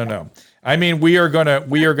it. No. I mean, we are going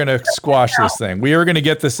to squash this thing. We are going to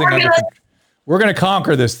get this thing we're going to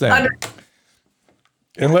conquer this thing.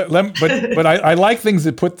 And but I like things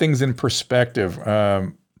that put things in perspective.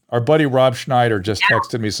 Our buddy Rob Schneider just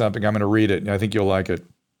texted me something. I'm going to read it, and I think you'll like it.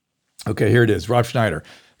 Okay, here it is. Rob Schneider,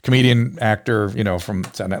 comedian, actor, from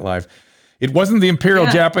Saturday Night Live. It wasn't the Imperial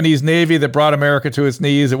Japanese Navy that brought America to its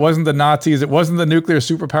knees. It wasn't the Nazis. It wasn't the nuclear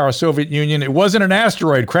superpower Soviet Union. It wasn't an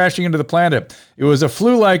asteroid crashing into the planet. It was a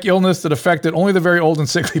flu-like illness that affected only the very old and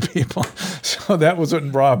sickly people. So that was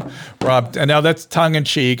what Rob, and now that's tongue in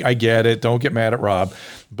cheek. I get it. Don't get mad at Rob.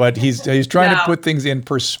 But he's trying to put things in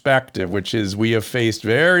perspective, which is we have faced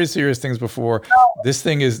very serious things before. This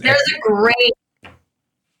thing is... There's a great...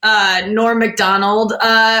 Norm Macdonald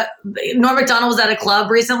was at a club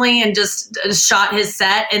recently and just shot his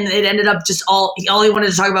set, and it ended up just all he wanted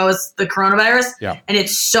to talk about was the coronavirus. Yeah. And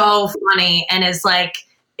it's so funny, and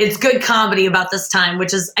it's good comedy about this time,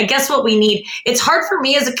 which is, I guess, what we need. It's hard for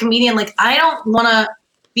me as a comedian. Like, I don't want to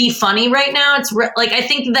be funny right now. It's I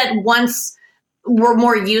think that once we're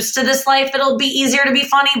more used to this life, it'll be easier to be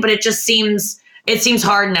funny, but it seems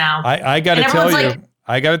hard now. I got to tell you.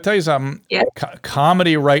 I got to tell you something. Yeah.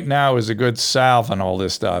 Comedy right now is a good salve on all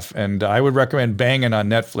this stuff, and I would recommend banging on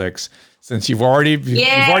Netflix since you've already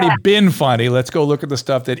been funny. Let's go look at the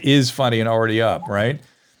stuff that is funny and already up, right?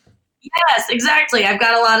 Yes, exactly. I've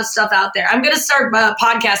got a lot of stuff out there. I'm going to start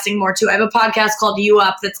podcasting more too. I have a podcast called You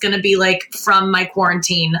Up that's going to be like from my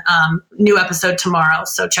quarantine. New episode tomorrow,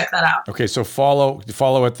 so check that out. Okay, so follow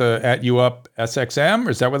at You Up SXM, or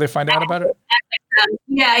is that where they find out about it?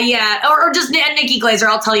 Yeah. Or just at Nikki Glaser.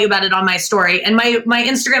 I'll tell you about it on my story. And my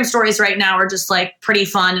Instagram stories right now are just like pretty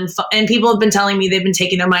fun, and people have been telling me they've been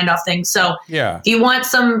taking their mind off things. So if you want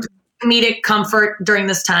some comedic comfort during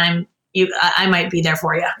this time, I might be there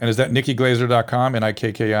for you. And is that nikkiglaser.com,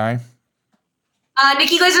 NIKKI?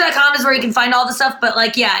 NikkiGlaser.com is where you can find all the stuff. But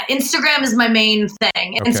Instagram is my main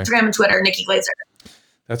thing. Okay. Instagram and Twitter, Nikki Glaser.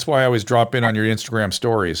 That's why I always drop in on your Instagram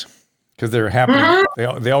stories, because they're happening.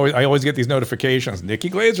 Mm-hmm. I always get these notifications. Nikki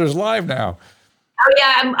Glaser's live now. Oh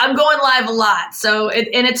yeah, I'm going live a lot. So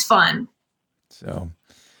it's fun. So,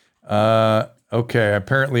 okay.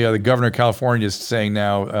 Apparently, the governor of California is saying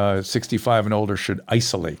now 65 and older should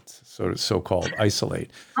isolate. So-called isolate.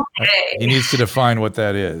 Okay. He needs to define what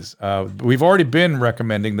that is. We've already been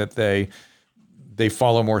recommending that they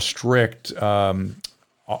follow more strict, that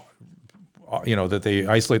they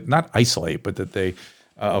not isolate, but that they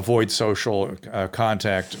avoid social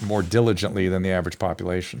contact more diligently than the average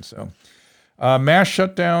population. So, mass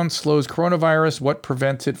shutdown slows coronavirus. What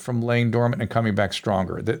prevents it from laying dormant and coming back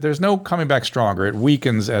stronger? There's no coming back stronger. It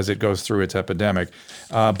weakens as it goes through its epidemic,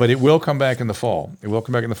 but it will come back in the fall.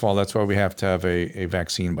 That's why we have to have a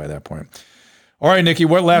vaccine by that point. All right, Nikki,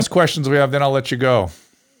 what last questions do we have? Then I'll let you go.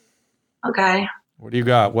 Okay. What do you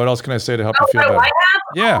got? What else can I say to help you feel better?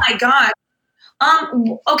 Yeah. Oh my God.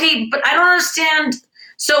 Okay, but I don't understand.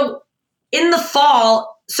 So in the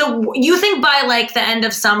fall, so you think by like the end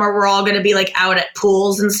of summer, we're all going to be like out at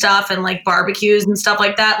pools and stuff and like barbecues and stuff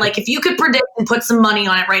like that. Like if you could predict and put some money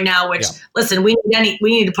on it right now, which listen, we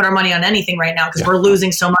need to put our money on anything right now because we're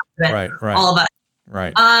losing so much of it, right. all of us.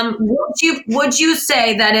 Right. Would you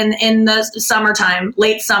say that in the summertime,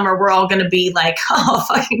 late summer, we're all going to be like, oh,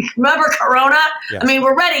 fucking remember Corona? Yes. I mean,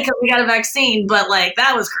 we're ready because we got a vaccine, but like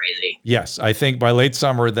that was crazy. Yes, I think by late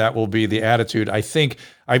summer that will be the attitude. I think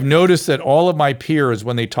I've noticed that all of my peers,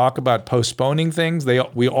 when they talk about postponing things,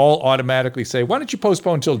 we all automatically say, "Why don't you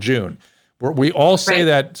postpone until June?" We all say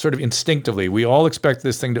that sort of instinctively. We all expect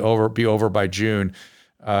this thing to be over by June,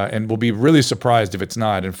 and we'll be really surprised if it's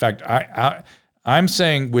not. In fact, I'm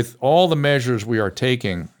saying with all the measures we are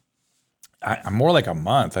taking, I'm more like a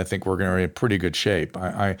month. I think we're going to be in pretty good shape.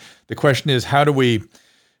 The question is, how do we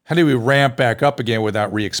ramp back up again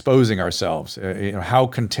without re-exposing ourselves? How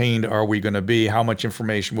contained are we going to be? How much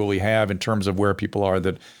information will we have in terms of where people are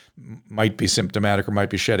that might be symptomatic or might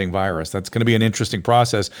be shedding virus? That's going to be an interesting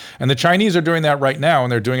process. And the Chinese are doing that right now,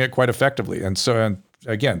 and they're doing it quite effectively. And so,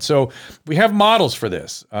 so we have models for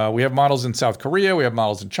this. We have models in South Korea. We have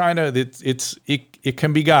models in China. It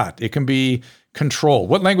can be got. It can be controlled.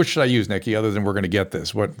 What language should I use, Nikki, other than we're going to get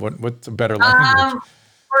this? What's a better language?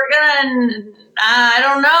 I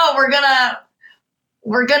don't know.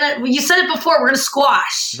 We're gonna, you said it before, we're gonna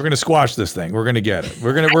squash. We're gonna squash this thing. We're gonna get it.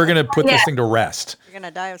 We're gonna put this thing to rest. You're gonna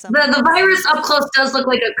die of something. The virus up close does look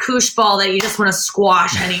like a koosh ball that you just want to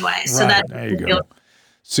squash anyway. So there you go.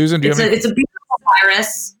 Susan, it's a beautiful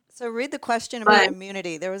virus. So read the question about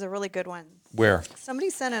immunity. There was a really good one. Where? Somebody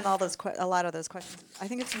sent in a lot of those questions. I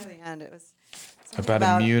think it's near the end. It was about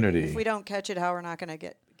immunity. If we don't catch it, how we're not going to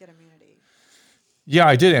get immunity. Yeah,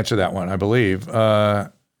 I did answer that one, I believe.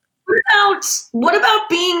 What about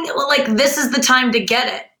being like, this is the time to get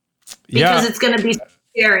it? Because it's going to be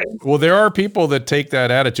scary. Well, there are people that take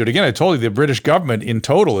that attitude. Again, I told you the British government in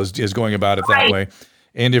total is going about it that way.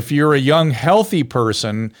 And if you're a young, healthy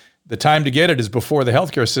person, the time to get it is before the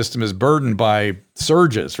healthcare system is burdened by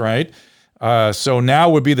surges, right? So now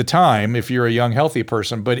would be the time if you're a young, healthy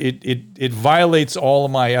person. But it violates all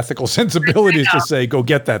of my ethical sensibilities to say, go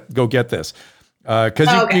get this.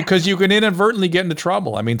 Because you can inadvertently get into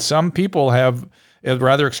trouble. I mean, some people have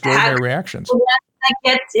rather extraordinary reactions.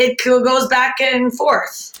 It goes back and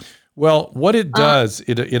forth. Well, what it does,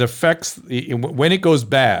 it affects when it goes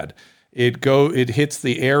bad. It hits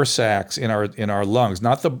the air sacs in our lungs,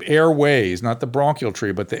 not the airways, not the bronchial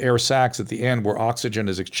tree, but the air sacs at the end where oxygen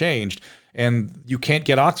is exchanged, and you can't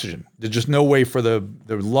get oxygen. There's just no way for the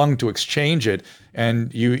lung to exchange it,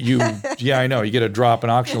 and you yeah, I know, you get a drop in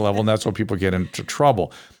oxygen level, and that's where people get into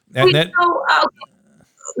trouble. And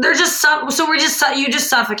they're just you just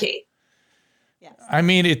suffocate. Yes. I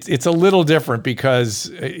mean, it's a little different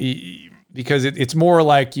because it's more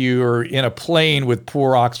like you're in a plane with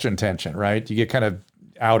poor oxygen tension, right? You get kind of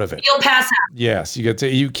out of it. You'll pass out. Yes,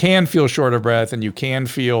 you can feel short of breath, and you can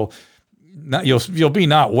feel you'll be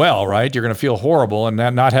not well, right? You're going to feel horrible, and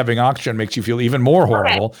that not having oxygen makes you feel even more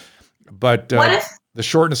horrible. Okay. But the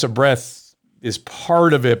shortness of breath is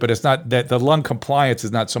part of it, but it's not that the lung compliance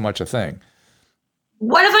is not so much a thing.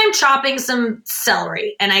 What if I'm chopping some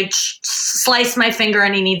celery and I slice my finger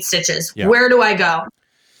and he needs stitches? Yeah. Where do I go?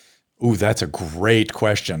 Ooh, that's a great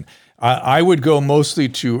question. I would go mostly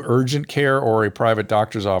to urgent care or a private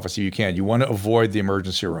doctor's office if you can. You want to avoid the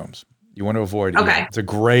emergency rooms. You want to avoid it. It's a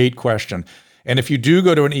great question. And if you do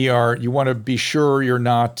go to an ER, you want to be sure you're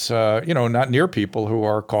not, not near people who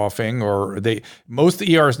are coughing, or most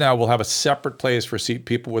ERs now will have a separate place for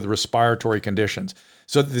people with respiratory conditions.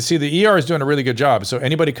 So the ER is doing a really good job. So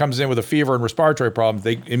anybody comes in with a fever and respiratory problems,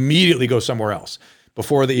 they immediately go somewhere else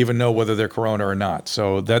before they even know whether they're corona or not.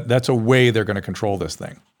 So that's a way they're going to control this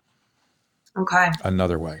thing. Okay.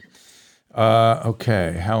 Another way.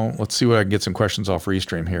 Okay. Let's see what I can get some questions off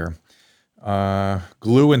Restream here.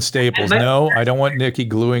 Glue and staples. No, I don't want Nikki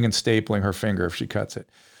gluing and stapling her finger if she cuts it.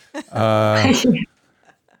 Call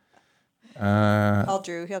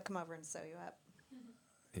Drew. He'll come over and sew you up.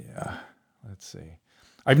 Yeah. Let's see.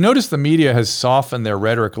 I've noticed the media has softened their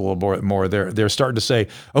rhetoric a little more. They're starting to say,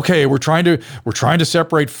 okay, we're trying to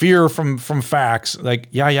separate fear from facts. Like,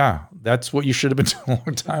 yeah, that's what you should have been doing a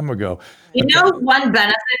long time ago. You know, one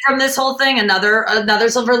benefit from this whole thing, another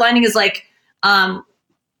silver lining is like, I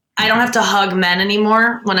don't have to hug men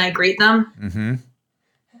anymore when I greet them. Mm-hmm.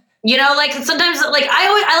 You know, like sometimes, like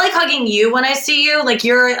I like hugging you when I see you. Like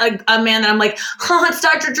you're a man that I'm like, oh, it's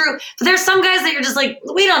Dr. Drew. But there's some guys that you're just like,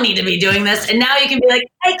 we don't need to be doing this. And now you can be like,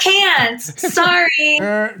 I can't. Sorry.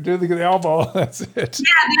 Do the elbow. That's it. Yeah,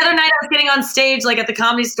 the other night I was getting on stage, like at the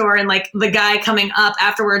Comedy Store, and like the guy coming up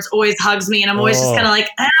afterwards always hugs me, and I'm always just kind of like,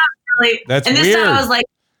 really. That's and this weird. time I was like,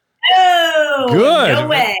 oh, good. No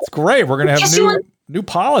way. It's great. We're gonna have new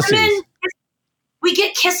policies. We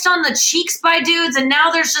get kissed on the cheeks by dudes, and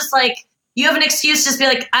now there's just like, you have an excuse to just be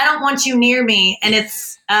like, I don't want you near me. And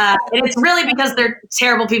it's really because they're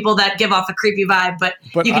terrible people that give off a creepy vibe, but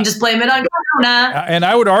you can just blame it on Corona. And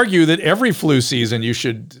I would argue that every flu season you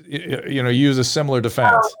should, use a similar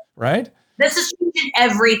defense, right? This is changing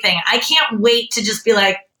everything. I can't wait to just be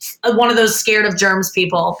like one of those scared of germs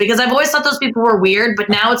people, because I've always thought those people were weird, but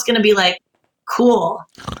now it's going to be like, cool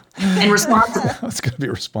and responsible. It's going to be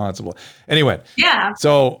responsible. Anyway. Yeah.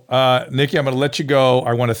 So, Nikki, I'm going to let you go.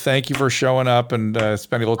 I want to thank you for showing up and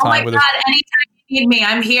spending a little time with us. Anytime you need me,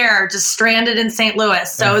 I'm here, just stranded in St. Louis.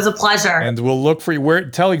 So it was a pleasure. And we'll look for you.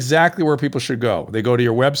 Tell exactly where people should go. They go to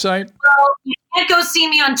your website? Well, you can't go see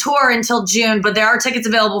me on tour until June, but there are tickets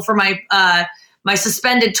available for my my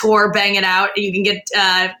suspended tour, Bang It Out. You can get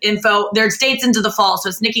info. There's dates into the fall. So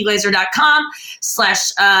it's nikkiglaser.com/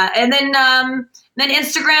 and then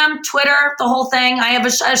Instagram, Twitter, the whole thing. I have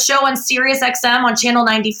a show on Sirius XM on channel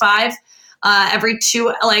 95 every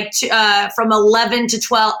from 11 to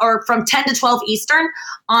 12 or from 10 to 12 Eastern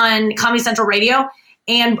on Comedy Central Radio.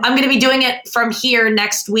 And I'm going to be doing it from here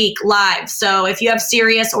next week live. So if you have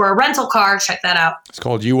Sirius or a rental car, check that out. It's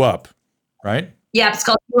called You Up, right? Yeah, it's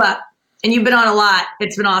called You Up. And you've been on a lot.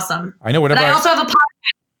 It's been awesome. I know. Whatever. I also have a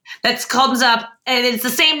podcast that's called Up, and it's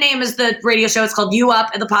the same name as the radio show. It's called You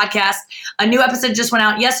Up, and the podcast. A new episode just went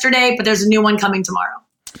out yesterday, but there's a new one coming tomorrow.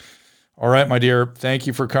 All right, my dear. Thank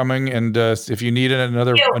you for coming. And if you need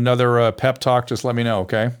another pep talk, just let me know.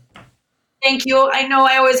 Okay. Thank you. I know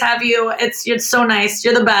I always have you. It's so nice.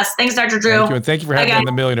 You're the best. Thanks, Dr. Drew. Thank you, and thank you for having me on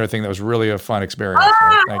the Millionaire thing. That was really a fun experience.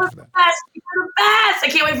 Thank you for that. You're the best. I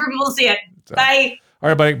can't wait for people to see it. Bye. All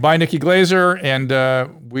right, buddy. Bye, Nikki Glaser. And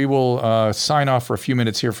we will sign off for a few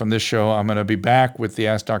minutes here from this show. I'm going to be back with the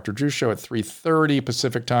Ask Dr. Drew show at 3:30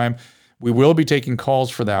 Pacific time. We will be taking calls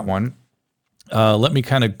for that one. Let me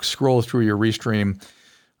kind of scroll through your restream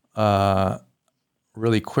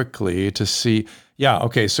really quickly to see. Yeah,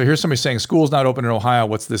 okay. So here's somebody saying school's not open in Ohio.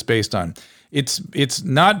 What's this based on? It's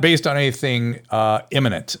not based on anything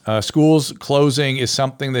imminent. Schools closing is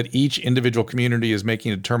something that each individual community is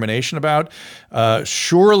making a determination about.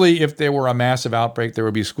 Surely, if there were a massive outbreak, there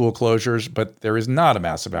would be school closures, but there is not a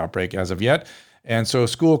massive outbreak as of yet. And so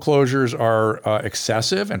school closures are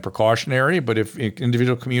excessive and precautionary, but if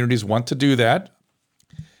individual communities want to do that,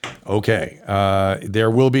 okay.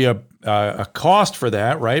 There will be a cost for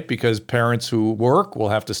that, right? Because parents who work will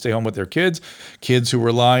have to stay home with their kids. Kids who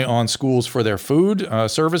rely on schools for their food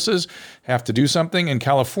services have to do something. In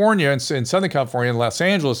California, in Southern California, in Los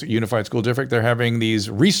Angeles Unified School District, they're having these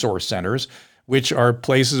resource centers, which are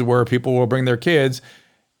places where people will bring their kids,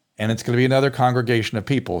 and it's going to be another congregation of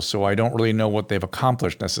people. So I don't really know what they've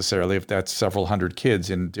accomplished necessarily, if that's several hundred kids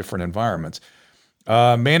in different environments.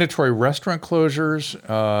 Mandatory restaurant closures.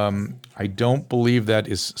 I don't believe that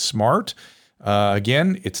is smart.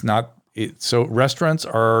 Again, it's not. So restaurants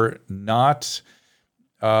are not.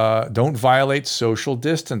 Don't violate social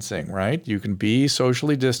distancing, right? You can be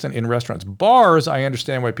socially distant in restaurants. Bars, I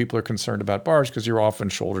understand why people are concerned about bars, because you're often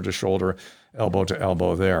shoulder to shoulder, elbow to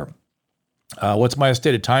elbow there. What's my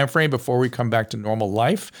stated time frame before we come back to normal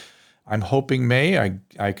life? I'm hoping May.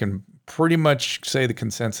 I can pretty much say the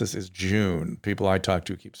consensus is June. People I talk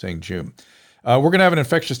to keep saying June. We're going to have an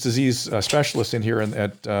infectious disease specialist in here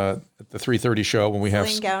at the 3:30 show when we have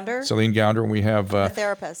Celine Gounder, and we have a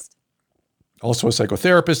therapist, also a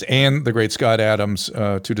psychotherapist, and the great Scott Adams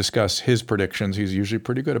to discuss his predictions. He's usually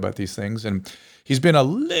pretty good about these things, and he's been a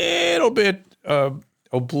little bit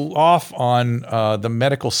off on the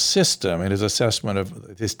medical system and his assessment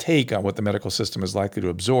of his take on what the medical system is likely to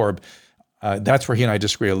absorb. That's where he and I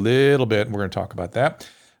disagree a little bit, and we're going to talk about that.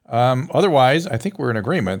 Otherwise, I think we're in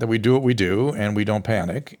agreement that we do what we do, and we don't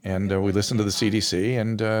panic, and we listen to the CDC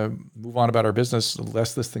and move on about our business,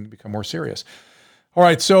 lest this thing become more serious. All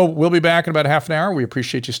right, so we'll be back in about half an hour. We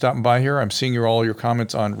appreciate you stopping by here. I'm seeing all your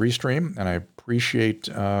comments on Restream, and I appreciate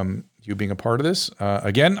you being a part of this.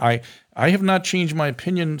 Again, I have not changed my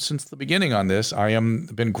opinion since the beginning on this. I am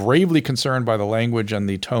been gravely concerned by the language and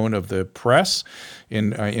the tone of the press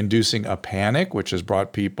in inducing a panic, which has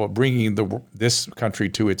bringing this country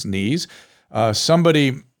to its knees.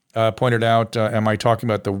 Somebody pointed out, am I talking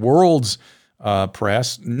about the world's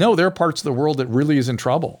press? No, there are parts of the world that really is in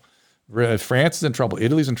trouble. France is in trouble.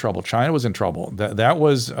 Italy's in trouble. China was in trouble. That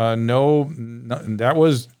was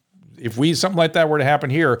if something like that were to happen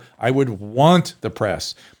here, I would want the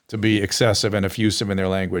press to be excessive and effusive in their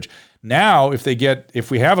language. Now,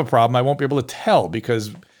 if we have a problem, I won't be able to tell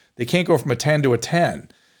because they can't go from a 10 to a 10.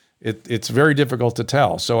 It's very difficult to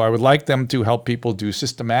tell. So I would like them to help people do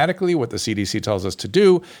systematically what the CDC tells us to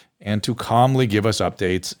do and to calmly give us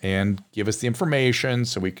updates and give us the information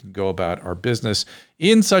so we can go about our business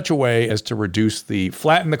in such a way as to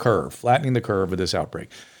flattening the curve of this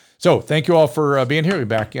outbreak. So thank you all for being here. We'll be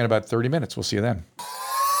back in about 30 minutes. We'll see you then.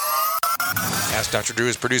 Ask Dr. Drew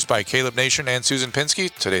is produced by Caleb Nation and Susan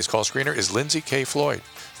Pinsky. Today's call screener is Lindsay K. Floyd.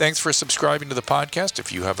 Thanks for subscribing to the podcast.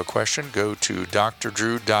 If you have a question, go to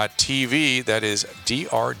drdrew.tv. That is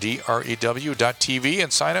DRDREW.tv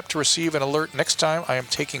and sign up to receive an alert next time I am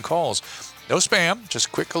taking calls. No spam,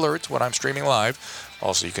 just quick alerts when I'm streaming live.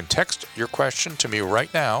 Also, you can text your question to me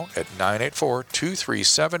right now at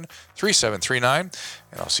 984-237-3739,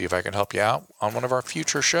 and I'll see if I can help you out on one of our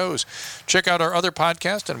future shows. Check out our other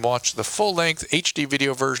podcast and watch the full-length HD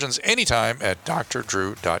video versions anytime at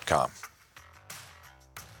drdrew.com.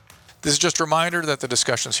 This is just a reminder that the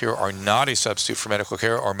discussions here are not a substitute for medical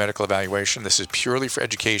care or medical evaluation. This is purely for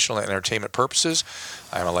educational and entertainment purposes.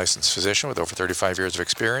 I am a licensed physician with over 35 years of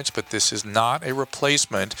experience, but this is not a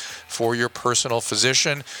replacement for your personal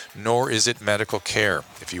physician, nor is it medical care.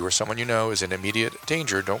 If you or someone you know is in immediate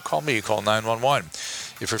danger, don't call me, call 911.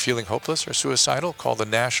 If you're feeling hopeless or suicidal, call the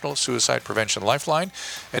National Suicide Prevention Lifeline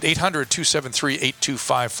at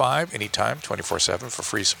 800-273-8255 anytime, 24/7 for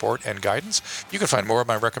free support and guidance. You can find more of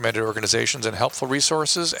my recommended organizations and helpful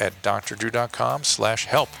resources at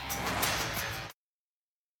drdrew.com/help.